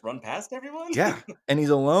 Did he just run past everyone? Yeah, and he's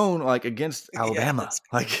alone like against Alabama.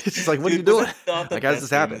 Like it's like, what are you doing? Like, how does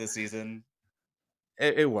this happen? This season.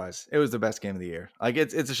 It was the best game of the year. Like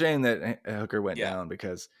it's a shame that Hooker went down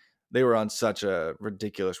because they were on such a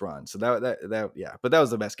ridiculous run. So but that was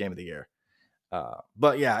the best game of the year.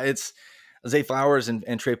 But yeah, it's Zay Flowers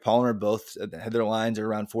and Trey Palmer both had their lines are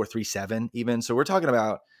around 4.37 even. So we're talking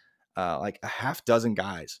about like a half dozen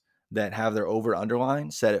guys that have their over underline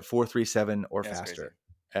set at 4.37 or faster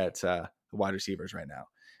at wide receivers right now.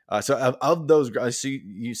 So of those guys, so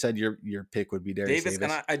you said your pick would be Darius Davis.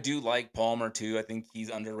 And I do like Palmer too. I think he's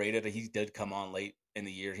underrated. He did come on late in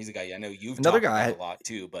the year. He's a guy I know you've talked about a lot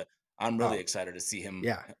too, but I'm really excited to see him.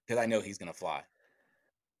 Yeah, because I know he's going to fly.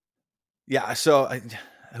 Yeah. So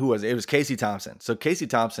who was it? It was Casey Thompson. So Casey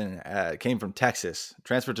Thompson came from Texas,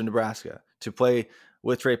 transferred to Nebraska to play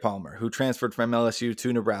with Trey Palmer, who transferred from LSU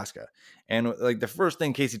to Nebraska. And like the first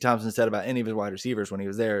thing Casey Thompson said about any of his wide receivers when he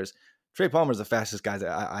was there is, Trey Palmer's the fastest guy that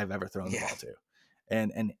I've ever thrown the ball to.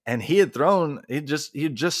 And he had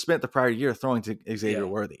just spent the prior year throwing to Xavier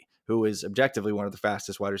Worthy, who is objectively one of the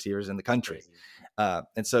fastest wide receivers in the country.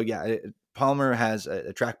 And so, Palmer has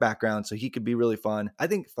a track background, so he could be really fun. I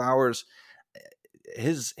think Flowers,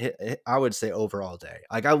 I would say overall day.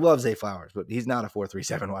 Like I love Zay Flowers, but he's not a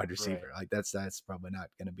 4.37 wide receiver. Right. Like that's probably not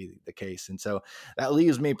going to be the case. And so that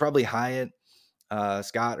leaves me probably Hyatt,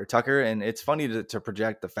 Scott or Tucker. And it's funny to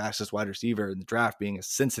project the fastest wide receiver in the draft being a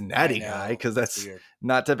Cincinnati guy, because that's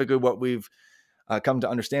not typically what we've come to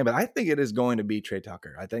understand. But I think it is going to be Trey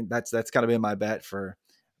Tucker. I think that's kind of been my bet for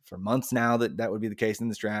months now that would be the case in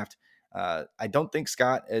this draft. I don't think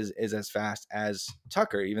Scott is as fast as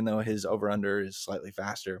Tucker, even though his over-under is slightly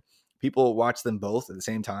faster. People watch them both at the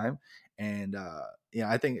same time. And,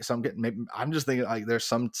 I think I'm just thinking like there's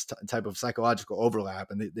some type of psychological overlap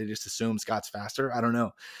and they just assume Scott's faster. I don't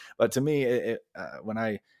know. But to me, when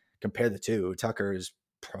I compare the two, Tucker is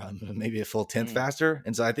maybe a full 10th faster.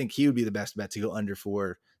 And so I think he would be the best bet to go under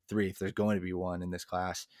 4.3 if there's going to be one in this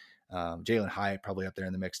class. Jalen Hyatt probably up there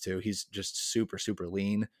in the mix too. He's just super, super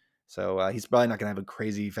lean. So he's probably not going to have a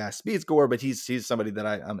crazy fast speed score, but he's somebody that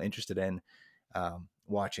I'm interested in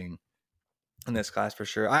watching in this class for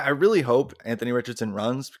sure. I really hope Anthony Richardson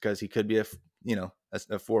runs because he could be a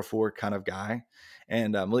 4.4 kind of guy.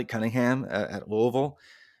 And Malik Cunningham at Louisville,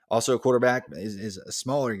 also a quarterback, is a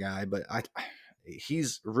smaller guy, but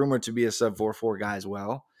he's rumored to be a sub 4.4 guy as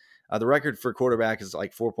well. The record for quarterback is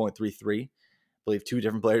like 4.33. I believe two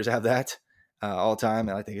different players have that all time.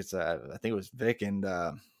 And I think it was Vic and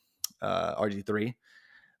RG3.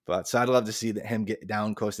 But so I'd love to see him get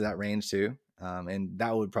down close to that range too. And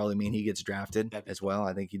that would probably mean he gets drafted as well.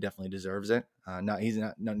 I think he definitely deserves it. He's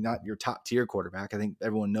not your top tier quarterback. I think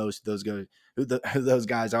everyone knows who those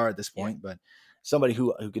guys are at this point, but somebody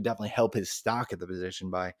who could definitely help his stock at the position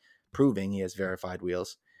by proving he has verified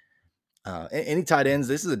wheels. Any tight ends?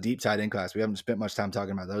 This is a deep tight end class. We haven't spent much time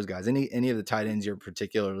talking about those guys. Any of the tight ends you're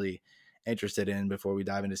particularly interested in before we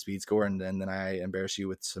dive into speed score and then I embarrass you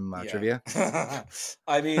with some trivia?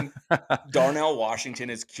 I mean, Darnell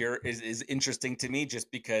Washington is interesting to me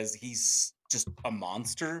just because he's just a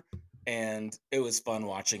monster, and it was fun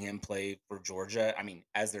watching him play for Georgia. I mean,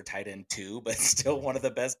 as their tight end too, but still one of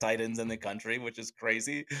the best tight ends in the country, which is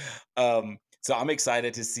crazy. So I'm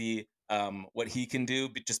excited to see what he can do,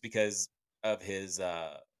 just because of his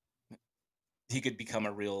he could become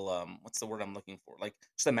a real what's the word I'm looking for? Like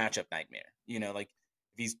just a matchup nightmare. Like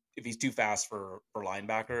if he's too fast for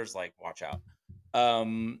linebackers, like watch out.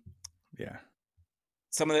 Some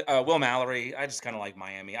of the Will Mallory, I just kind of like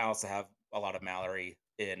Miami. I also have a lot of Mallory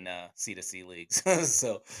in C2C leagues,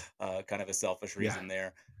 so kind of a selfish reason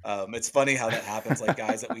there. It's funny how that happens. Like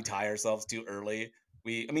guys that we tie ourselves to early.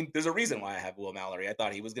 I mean, there's a reason why I have Will Mallory. I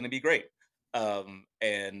thought he was going to be great,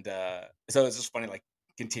 and so it's just funny, like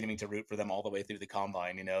continuing to root for them all the way through the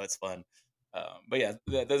combine. It's fun. But yeah,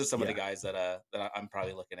 those are some of the guys that I'm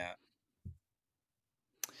probably looking at.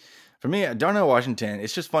 For me, Darnell Washington,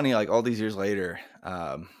 it's just funny, like all these years later,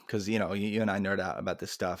 because, you and I nerd out about this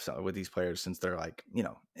stuff with these players since they're like,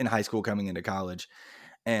 in high school coming into college.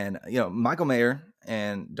 And, Michael Mayer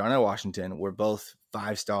and Darnell Washington were both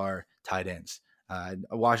 5-star tight ends.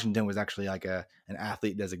 Washington was actually like an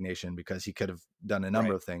athlete designation because he could have done a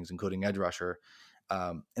number of things, including edge rusher.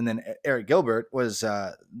 And then Eric Gilbert was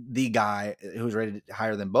the guy who was rated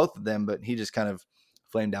higher than both of them, but he just kind of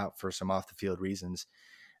flamed out for some off the field reasons.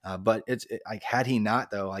 But it's like, had he not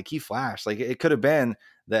though, like he flashed, like it could have been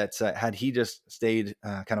that had he just stayed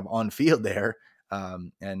kind of on field there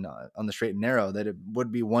and on the straight and narrow, that it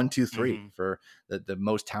would be 1, 2, 3 for the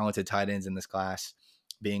most talented tight ends in this class,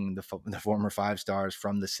 being the former 5 stars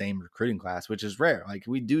from the same recruiting class, which is rare. Like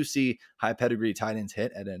we do see high pedigree tight ends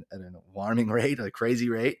hit at an alarming rate, a crazy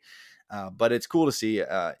rate. But it's cool to see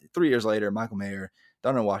 3 years later, Michael Mayer,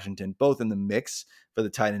 Darnell Washington, both in the mix for the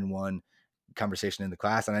tight end 1 conversation in the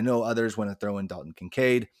class. And I know others want to throw in Dalton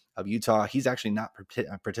Kincaid of Utah. He's actually not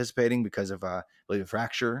participating because of, I believe, a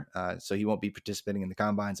fracture. So he won't be participating in the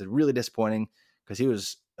combines. It's really disappointing because he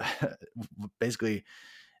was basically,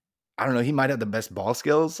 I don't know, he might have the best ball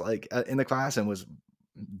skills like in the class and was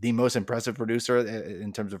the most impressive producer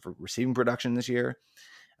in terms of receiving production this year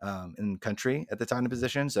in the country at the time of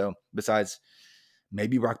position. So besides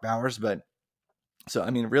maybe Brock Bowers, but so, I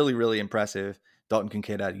mean, really, really impressive. Dalton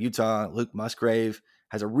Kincaid out of Utah. Luke Musgrave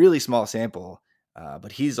has a really small sample,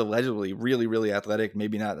 but he's allegedly really, really athletic.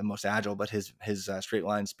 Maybe not the most agile, but his straight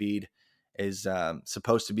line speed is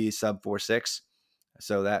supposed to be sub 4.6.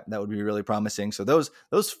 So that would be really promising. So those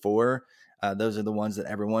 4, those are the ones that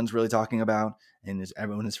everyone's really talking about and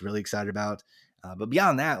everyone is really excited about. But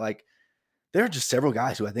beyond that, like there are just several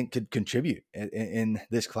guys who I think could contribute in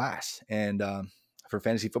this class. And for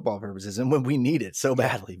fantasy football purposes, and when we need it so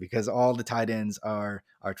badly, because all the tight ends are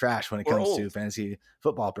trash when it comes to fantasy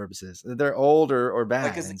football purposes. They're old or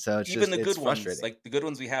bad, and so it's even just the good frustrating. Ones, like the good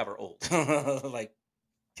ones we have, are old, like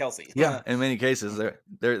Kelsey. Yeah, in many cases,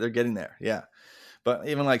 they're getting there. Yeah, but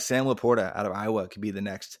even like Sam Laporta out of Iowa could be the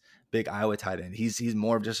next big Iowa tight end. He's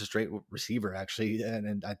more of just a straight receiver actually,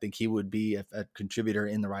 and I think he would be a contributor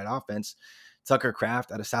in the right offense. Tucker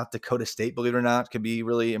Kraft out of South Dakota State, believe it or not, could be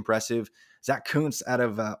really impressive. Zach Kuntz out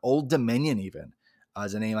of Old Dominion even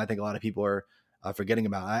is a name I think a lot of people are forgetting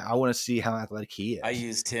about. I want to see how athletic he is. I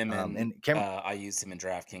used him I used him in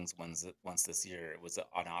DraftKings once this year. It was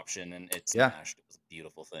an option and it smashed. It was a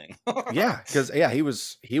beautiful thing. Yeah, because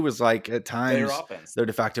he was like at times their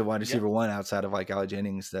de facto wide receiver 1 outside of like Alec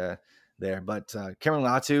Jennings there. But Cameron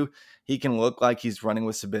Latu, he can look like he's running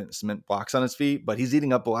with cement blocks on his feet, but he's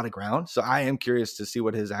eating up a lot of ground. So I am curious to see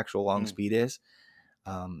what his actual long speed is.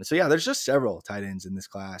 So yeah, there's just several tight ends in this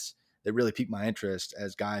class that really piqued my interest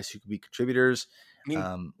as guys who could be contributors,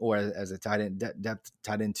 or as a tight end depth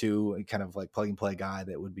tight end 2, kind of like plug and play guy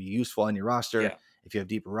that would be useful on your roster if you have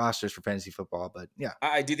deeper rosters for fantasy football. But yeah,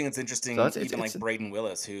 I do think it's interesting. So it's like Braden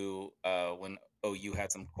Willis, who when OU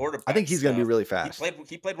had some quarterback, I think he's going to be really fast.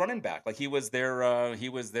 He played running back, like he was their what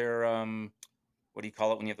do you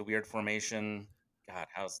call it when you have the weird formation? God,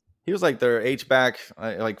 he was like their H-back,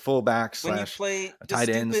 like fullback slash tight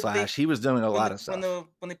end slash. He was doing a lot of stuff.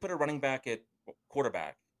 When they put a running back at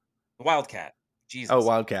quarterback, Wildcat. Jesus. Oh,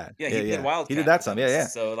 Wildcat. Yeah, he did Wildcat. He did that some. Yeah.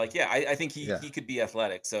 So like, I think he could be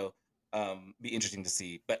athletic. So be interesting to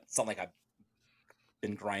see. But it's not like I've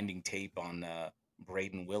been grinding tape on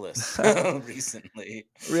Braden Willis recently.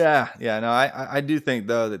 Yeah. No, I do think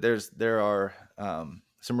though that there are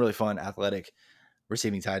some really fun athletic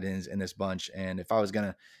receiving tight ends in this bunch. And if I was going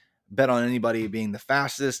to bet on anybody being the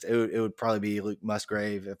fastest, it would probably be Luke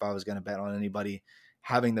Musgrave. If I was going to bet on anybody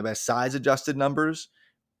having the best size adjusted numbers,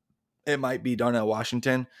 it might be Darnell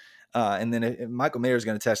Washington. And then if Michael Mayer is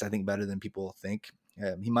going to test, I think, better than people think.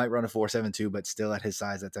 He might run a 4.72, but still at his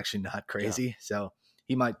size, that's actually not crazy. Yeah. So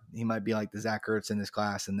he might be like the Zach Ertz in this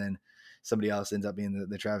class, and then somebody else ends up being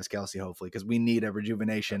the Travis Kelce, hopefully, because we need a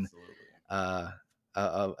rejuvenation at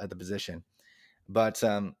the position. But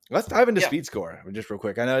let's dive into speed score just real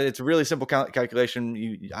quick. I know it's a really simple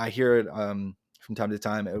calculation. I hear it from time to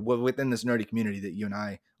time within this nerdy community that you and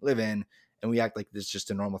I live in, and we act like this is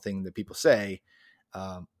just a normal thing that people say.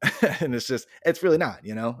 And it's really not,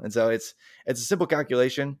 And so it's a simple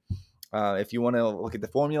calculation. If you want to look at the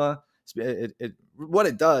formula, what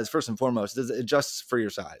it does first and foremost is it adjusts for your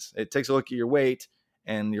size. It takes a look at your weight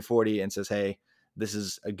and your 40 and says, hey, this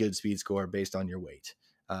is a good speed score based on your weight.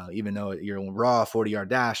 Even though your raw 40-yard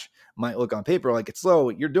dash might look on paper like it's slow,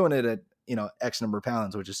 you're doing it at, X number of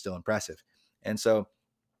pounds, which is still impressive. And so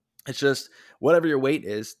it's just whatever your weight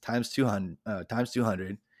is times 200,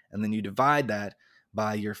 and then you divide that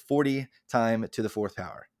by your 40 time to the fourth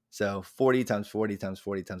power. So 40 times 40 times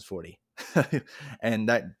 40 times 40. And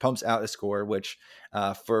that pumps out a score, which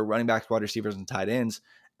for running backs, wide receivers, and tight ends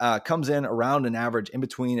comes in around an average in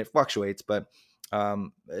between. It fluctuates, but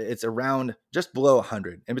it's around just below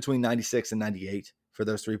 100, in between 96 and 98 for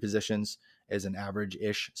those three positions is an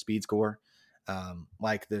average-ish speed score.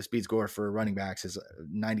 Like the speed score for running backs is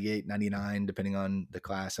 98, 99, depending on the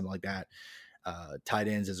class, something like that. Tight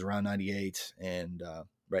ends is around 98, and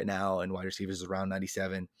right now, and wide receivers is around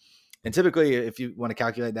 97. And typically, if you want to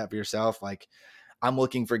calculate that for yourself, like I'm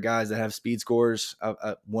looking for guys that have speed scores of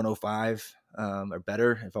 105 or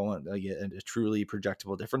better if I want a truly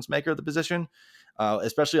projectable difference maker at the position.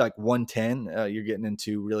 Especially like 110, you're getting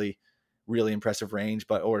into really, really impressive range.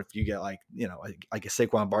 Or if you get like a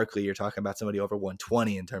Saquon Barkley, you're talking about somebody over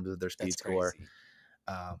 120 in terms of their speed score.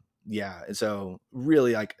 Yeah, and so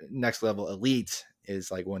really like next level elite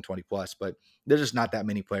is like 120 plus, but there's just not that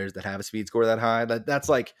many players that have a speed score that high. That's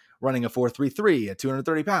like running a 4.33 at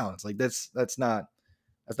 230 pounds. Like that's not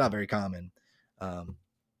very common.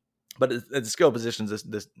 But at the skill positions,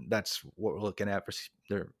 that's what we're looking at for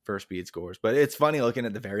their first speed scores. But it's funny looking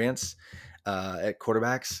at the variance at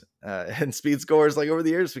quarterbacks and speed scores like over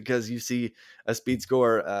the years, because you see a speed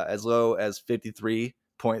score as low as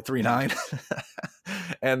 53.39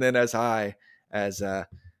 and then as high as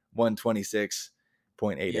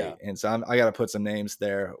 126.88. Yeah. And so I got to put some names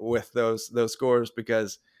there with those scores,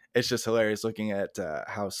 because it's just hilarious looking at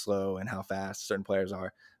how slow and how fast certain players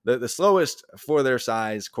are. The slowest for their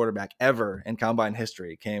size quarterback ever in combine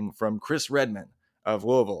history came from Chris Redman of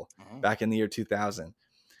Louisville back in the year 2000.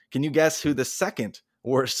 Can you guess who the second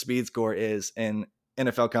worst speed score is in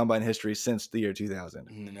NFL combine history since the year 2000?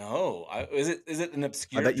 No. Is it an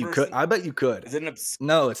obscure person? I bet you could. Is it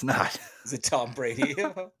No, it's not. Is it Tom Brady?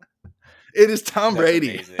 It is Tom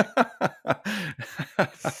Brady.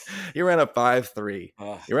 He ran a 5.3.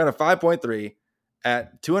 He ran a 5.3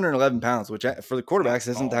 at 211 pounds, which for the quarterbacks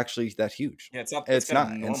isn't actually that huge. Yeah, it's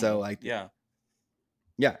not. And so like, yeah.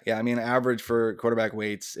 I mean, average for quarterback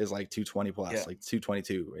weights is like 220 plus, like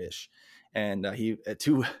 222 ish. And he at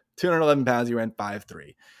 211 pounds, he ran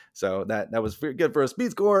 5.3. So that was very good for a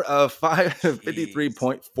speed score of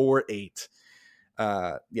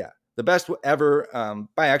 53.48. The best ever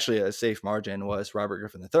by actually a safe margin was Robert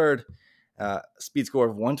Griffin III. Speed score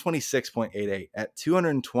of 126.88 at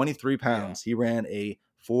 223 pounds. He ran a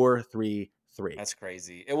 4.33. That's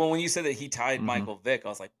crazy. And when you said that he tied Michael Vick, I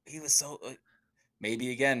was like, he was so.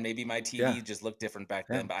 Maybe my TV just looked different back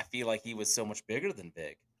then, but I feel like he was so much bigger than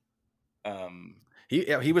Vick.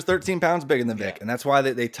 He was 13 pounds bigger than Vick, and that's why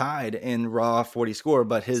they tied in raw 40 score.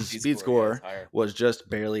 But his speed score was just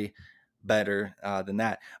barely better than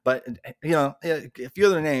that. But a few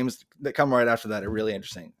other names that come right after that are really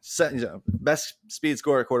interesting. Best speed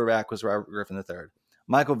scorer quarterback was Robert Griffin III.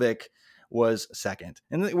 Michael Vick was second,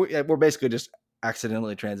 and we're basically just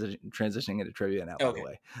accidentally transitioning into trivia now. By the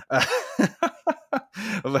way,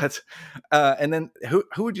 but and then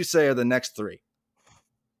who would you say are the next three?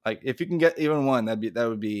 Like if you can get even one, that'd be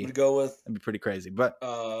that'd be pretty crazy. But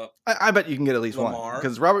I bet you can get at least Lamar. One,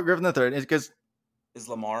 because Robert Griffin III is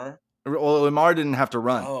Lamar. Well, Lamar didn't have to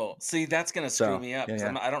run. Oh, see, that's gonna screw me up.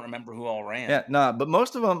 Yeah. I don't remember who all ran. Yeah, no, but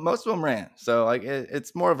most of them ran. So like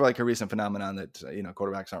it's more of like a recent phenomenon that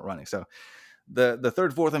quarterbacks aren't running. So the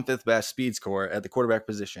third, fourth, and fifth best speed score at the quarterback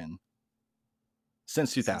position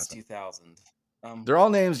since 2000. They're all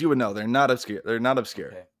names you would know. They're not obscure.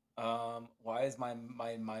 Okay. Why is my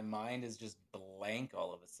mind is just blank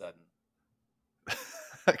all of a sudden?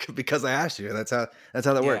 Because I asked you. That's how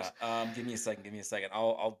that works. Give me a second.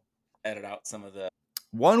 I'll edit out some of the.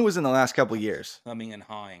 One was in the last couple of years. Humming and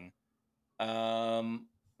hawing. I'm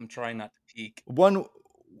trying not to peek. One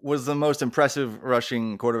was the most impressive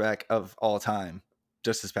rushing quarterback of all time,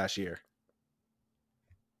 just this past year.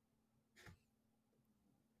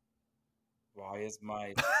 Why is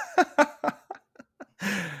my?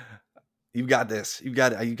 You got this. You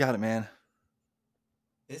got it, man.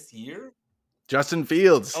 This year? Justin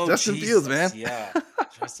Fields. Oh, Justin Fields, man. Yeah.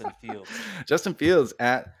 Justin Fields. Justin Fields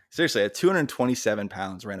at 227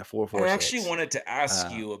 pounds, ran a 4.46. I actually wanted to ask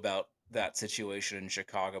you about that situation in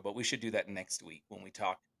Chicago, but we should do that next week when we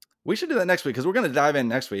talk We should do that next week because we're going to dive in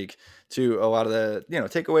next week to a lot of the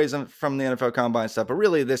takeaways from the NFL Combine stuff, but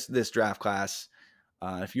really this draft class,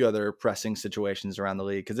 a few other pressing situations around the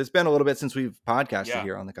league because it's been a little bit since we've podcasted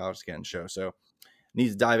here on the College to Canton show, so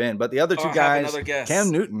needs to dive in. But the other two guys, Cam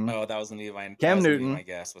Newton. Oh, that was going to be my Cam Newton. My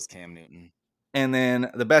guess was Cam Newton, and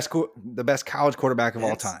then the best college quarterback of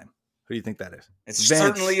all time. Who do you think that is? It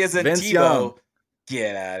certainly isn't Vince Tebow. Young.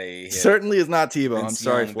 Get out of here. Certainly is not Tebow. Vince I'm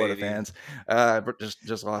sorry, Young, Florida baby. fans.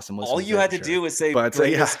 Just lost some listeners. All you had to do was say greatest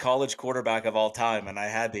yeah. college quarterback of all time, and I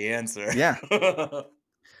had the answer. Yeah.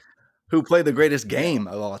 Who played the greatest game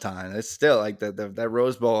of all time? It's still like that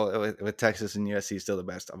Rose Bowl with Texas and USC is still the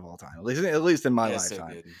best of all time, at least in my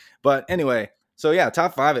lifetime. So but anyway, so yeah,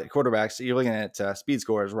 top 5 at quarterbacks. You're looking at speed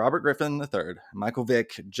scorers: Robert Griffin III, Michael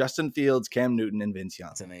Vick, Justin Fields, Cam Newton, and Vince Young.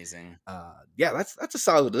 That's amazing. Yeah, that's a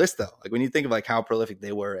solid list though. Like when you think of like how prolific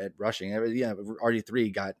they were at rushing,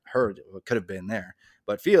 RG3 got hurt. It could have been there,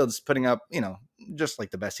 but Fields putting up, just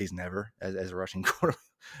like the best season ever as a rushing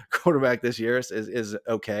quarterback this year is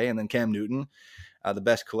okay. And then Cam Newton, the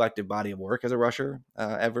best collective body of work as a rusher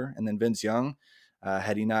ever. And then Vince Young,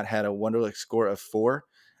 had he not had a Wonderlic score of 4,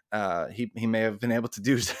 he may have been able to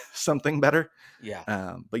do something better.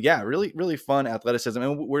 Yeah. But yeah, really, really fun athleticism.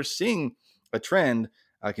 And we're seeing a trend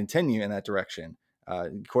continue in that direction.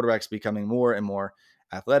 Quarterbacks becoming more and more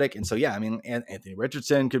athletic. And so, yeah, I mean, Anthony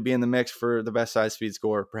Richardson could be in the mix for the best size speed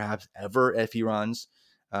score perhaps ever if he runs.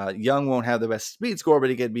 Young won't have the best speed score, but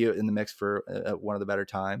he could be in the mix for one of the better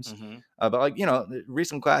times. Mm-hmm. But like,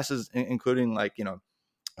 recent classes, including like,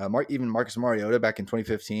 even Marcus Mariota back in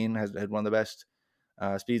 2015 had one of the best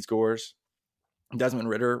speed scores. Desmond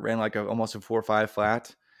Ridder ran like almost a 4.5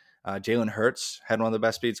 flat. Jalen Hurts had one of the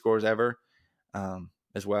best speed scores ever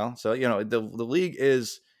as well. So, the league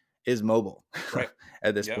is mobile right.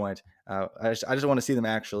 at this point. I just want to see them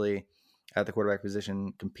actually at the quarterback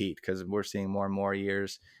position compete because we're seeing more and more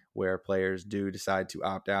years where players do decide to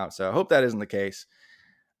opt out. So I hope that isn't the case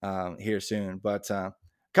here soon. But a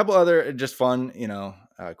couple other just fun,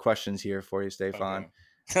 questions here for you, Stefan.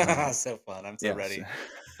 Okay. So fun. I'm so ready.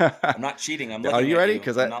 I'm not cheating. I'm looking Are you at ready? you.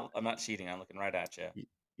 Because I'm not cheating. I'm looking right at you.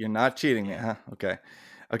 You're not cheating me, huh? Okay.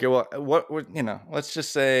 Well, what let's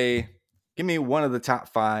just say, give me one of the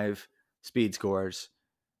top 5 speed scores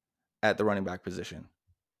at the running back position.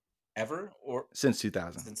 Ever or since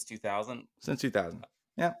 2000? Since 2000. Since 2000.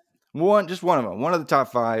 Yeah. Just one of them. One of the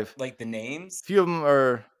top 5. Like the names? A few of them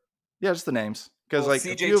are, just the names. Because like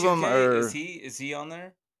CJ a few of them are. Is he on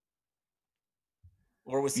there?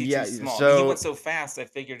 Or was he Yeah, too small? so he went so fast, I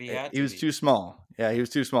figured he had to. He was too small. Yeah, he was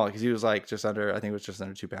too small because he was like just under, I think it was just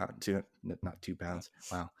under 2 pounds. Not 2 pounds.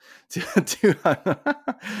 Wow.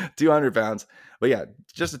 200 pounds. But yeah,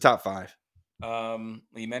 just the top 5.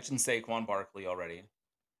 You mentioned Saquon Barkley already.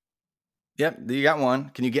 Yep, you got one.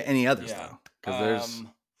 Can you get any others though? Because there's.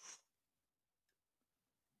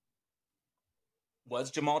 Was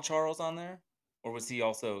Jamal Charles on there, or was he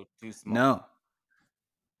also too small? No.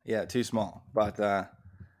 Yeah, too small. But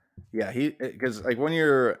yeah, because like when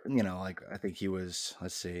you're, like I think he was.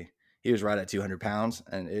 Let's see, he was right at 200 pounds,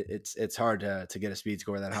 and it's hard to get a speed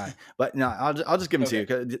score that high. But no, I'll just give him to you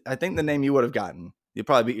because I think the name you would have gotten. You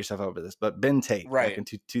probably beat yourself over this, but Ben Tate, back in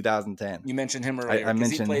 2010. You mentioned him earlier. I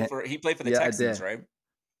mentioned he played for the Texans, right?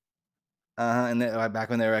 And back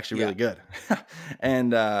when they were actually really good,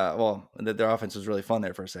 and their offense was really fun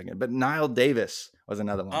there for a second. But Nile Davis was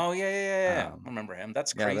another one. Oh yeah. I remember him.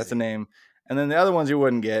 That's crazy. Yeah, that's a name. And then the other ones you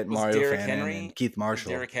wouldn't get: was Mario Derrick Fannin Henry, and Keith Marshall.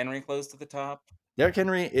 Was Derrick Henry close to the top? Derrick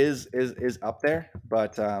Henry is up there,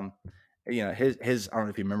 but his I don't know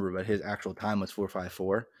if you remember, but his actual time was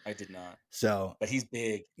 4.54. I did not. So, but he's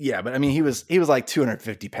big. Yeah, but I mean, he was like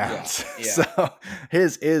 250 pounds. Yeah. So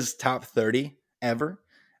his is top 30 ever,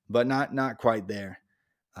 but not quite there.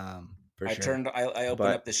 For sure. I opened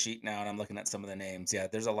up the sheet now and I'm looking at some of the names. Yeah,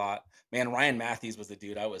 there's a lot. Man, Ryan Matthews was the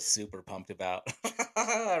dude I was super pumped about.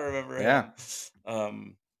 I remember him. Yeah.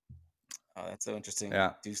 Oh, that's so interesting.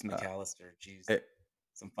 Yeah. Deuce McAllister. Jeez.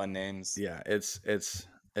 Some fun names. Yeah,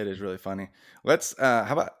 it is really funny. Let's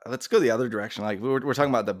let's go the other direction. Like we're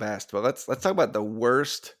talking about the best, but let's talk about the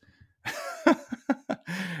worst.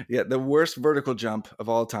 Yeah, the worst vertical jump of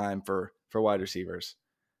all time for wide receivers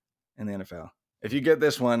in the NFL. If you get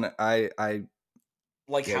this one, I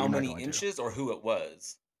like how many inches or who it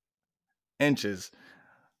was? Inches.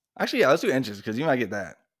 Actually, yeah, let's do inches because you might get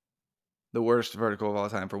that. The worst vertical of all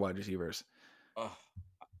time for wide receivers.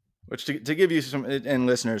 Which to give you some and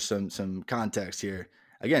listeners some context here.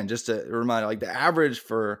 Again, just to remind, like the average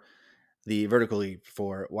for the vertical leap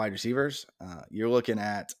for wide receivers, you're looking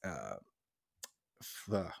at, oh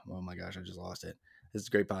my gosh, I just lost it. This is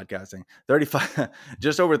great podcasting. 35,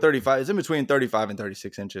 just over 35. It's in between 35 and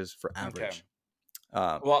 36 inches for average.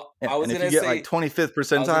 Okay. Well, yeah, I was and going if to you say get like 25th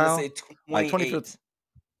percentile, like 25th.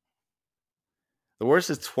 The worst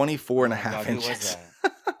is 24 and a half inches.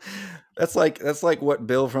 That's like what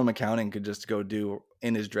Bill from accounting could just go do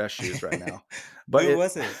in his dress shoes right now. But who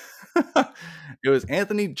was it? It was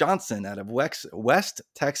Anthony Johnson out of West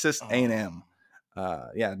Texas A&M.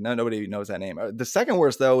 Nobody knows that name. The second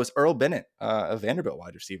worst though was Earl Bennett, a Vanderbilt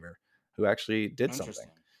wide receiver, who actually did something.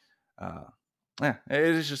 Yeah, it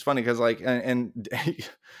is just funny because and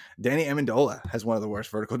Danny Amendola has one of the worst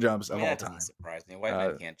vertical jumps of all time. Surprise me. White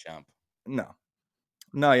men can't jump.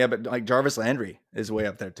 No, yeah, but like Jarvis Landry is way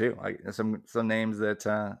up there too. Like some names that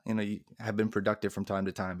have been productive from time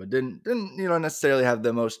to time, but didn't necessarily have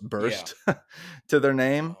the most burst to their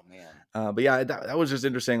name. Oh man. But yeah, that was just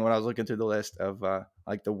interesting when I was looking through the list of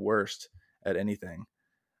like the worst at anything.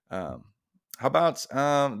 How about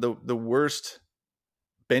the worst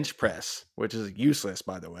bench press, which is useless,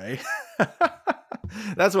 by the way.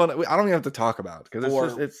 That's one I don't even have to talk about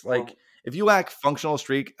because it's like if you lack functional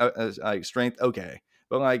strength, okay.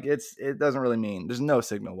 But like it doesn't really mean there's no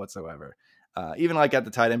signal whatsoever. Even like at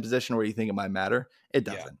the tight end position where you think it might matter, it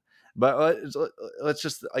doesn't. Yeah. But let's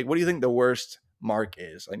just like, what do you think the worst mark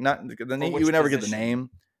is? Like not the name, you would never get the name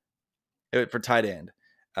for tight end.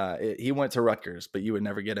 He went to Rutgers, but you would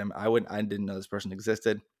never get him. I didn't know this person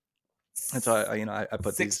existed. And so I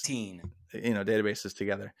put 16 these databases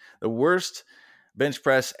together. The worst bench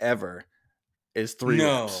press ever is 3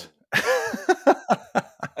 reps.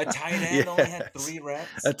 A tight end only had 3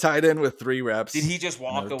 reps? A tight end with 3 reps. Did he just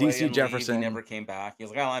walk away DC and Jefferson leave? He never came back. He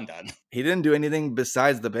was like, I'm done. He didn't do anything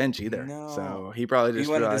besides the bench either. No. So he probably just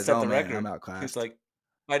wanted to set the record. I'm outclassed. He's like,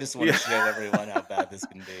 I just want to show everyone how bad this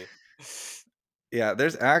can be. Yeah,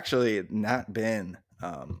 there's actually not been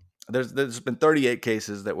there's been 38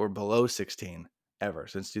 cases that were below 16 ever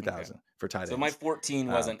since 2000 for tight ends. So my 14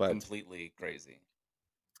 wasn't completely crazy.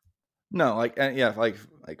 No, like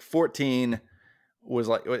 14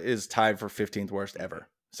 is tied for 15th worst ever.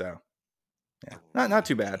 So yeah, not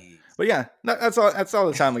too bad. But yeah, that's all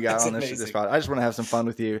the time we got on this spot. I just want to have some fun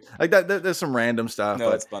with you. Like that, there's some random stuff. No,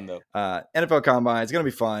 it's fun though. NFL Combine, it's gonna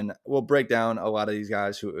be fun. We'll break down a lot of these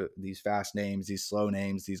guys these fast names, these slow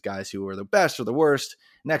names, these guys who are the best or the worst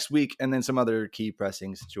next week, and then some other key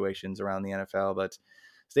pressing situations around the NFL. But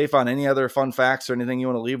Stefan, any other fun facts or anything you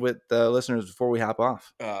want to leave with the listeners before we hop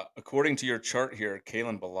off? According to your chart here,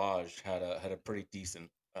 Kalen Ballage had a pretty decent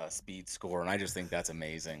speed score, and I just think that's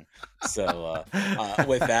amazing. So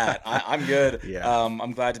with that, I'm good. Yeah.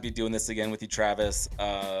 I'm glad to be doing this again with you, Travis.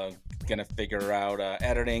 Gonna figure out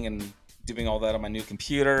editing and doing all that on my new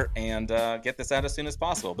computer and get this out as soon as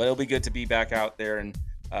possible. But it'll be good to be back out there and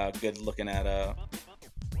good looking at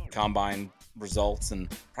combine results, and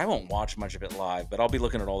I won't watch much of it live, but I'll be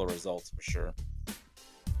looking at all the results for sure.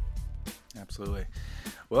 Absolutely.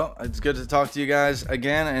 Well, it's good to talk to you guys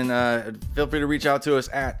again, and feel free to reach out to us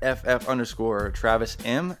at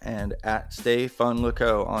 @FF_TravisM and at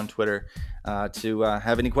StayFunLaco on Twitter to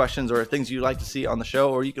have any questions or things you'd like to see on the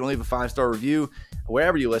show, or you can leave a 5-star review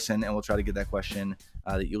wherever you listen, and we'll try to get that question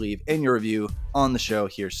that you leave in your review on the show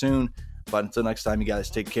here soon. But until next time, you guys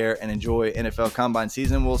take care and enjoy NFL Combine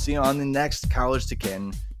season. We'll see you on the next College to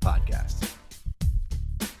Canton podcast.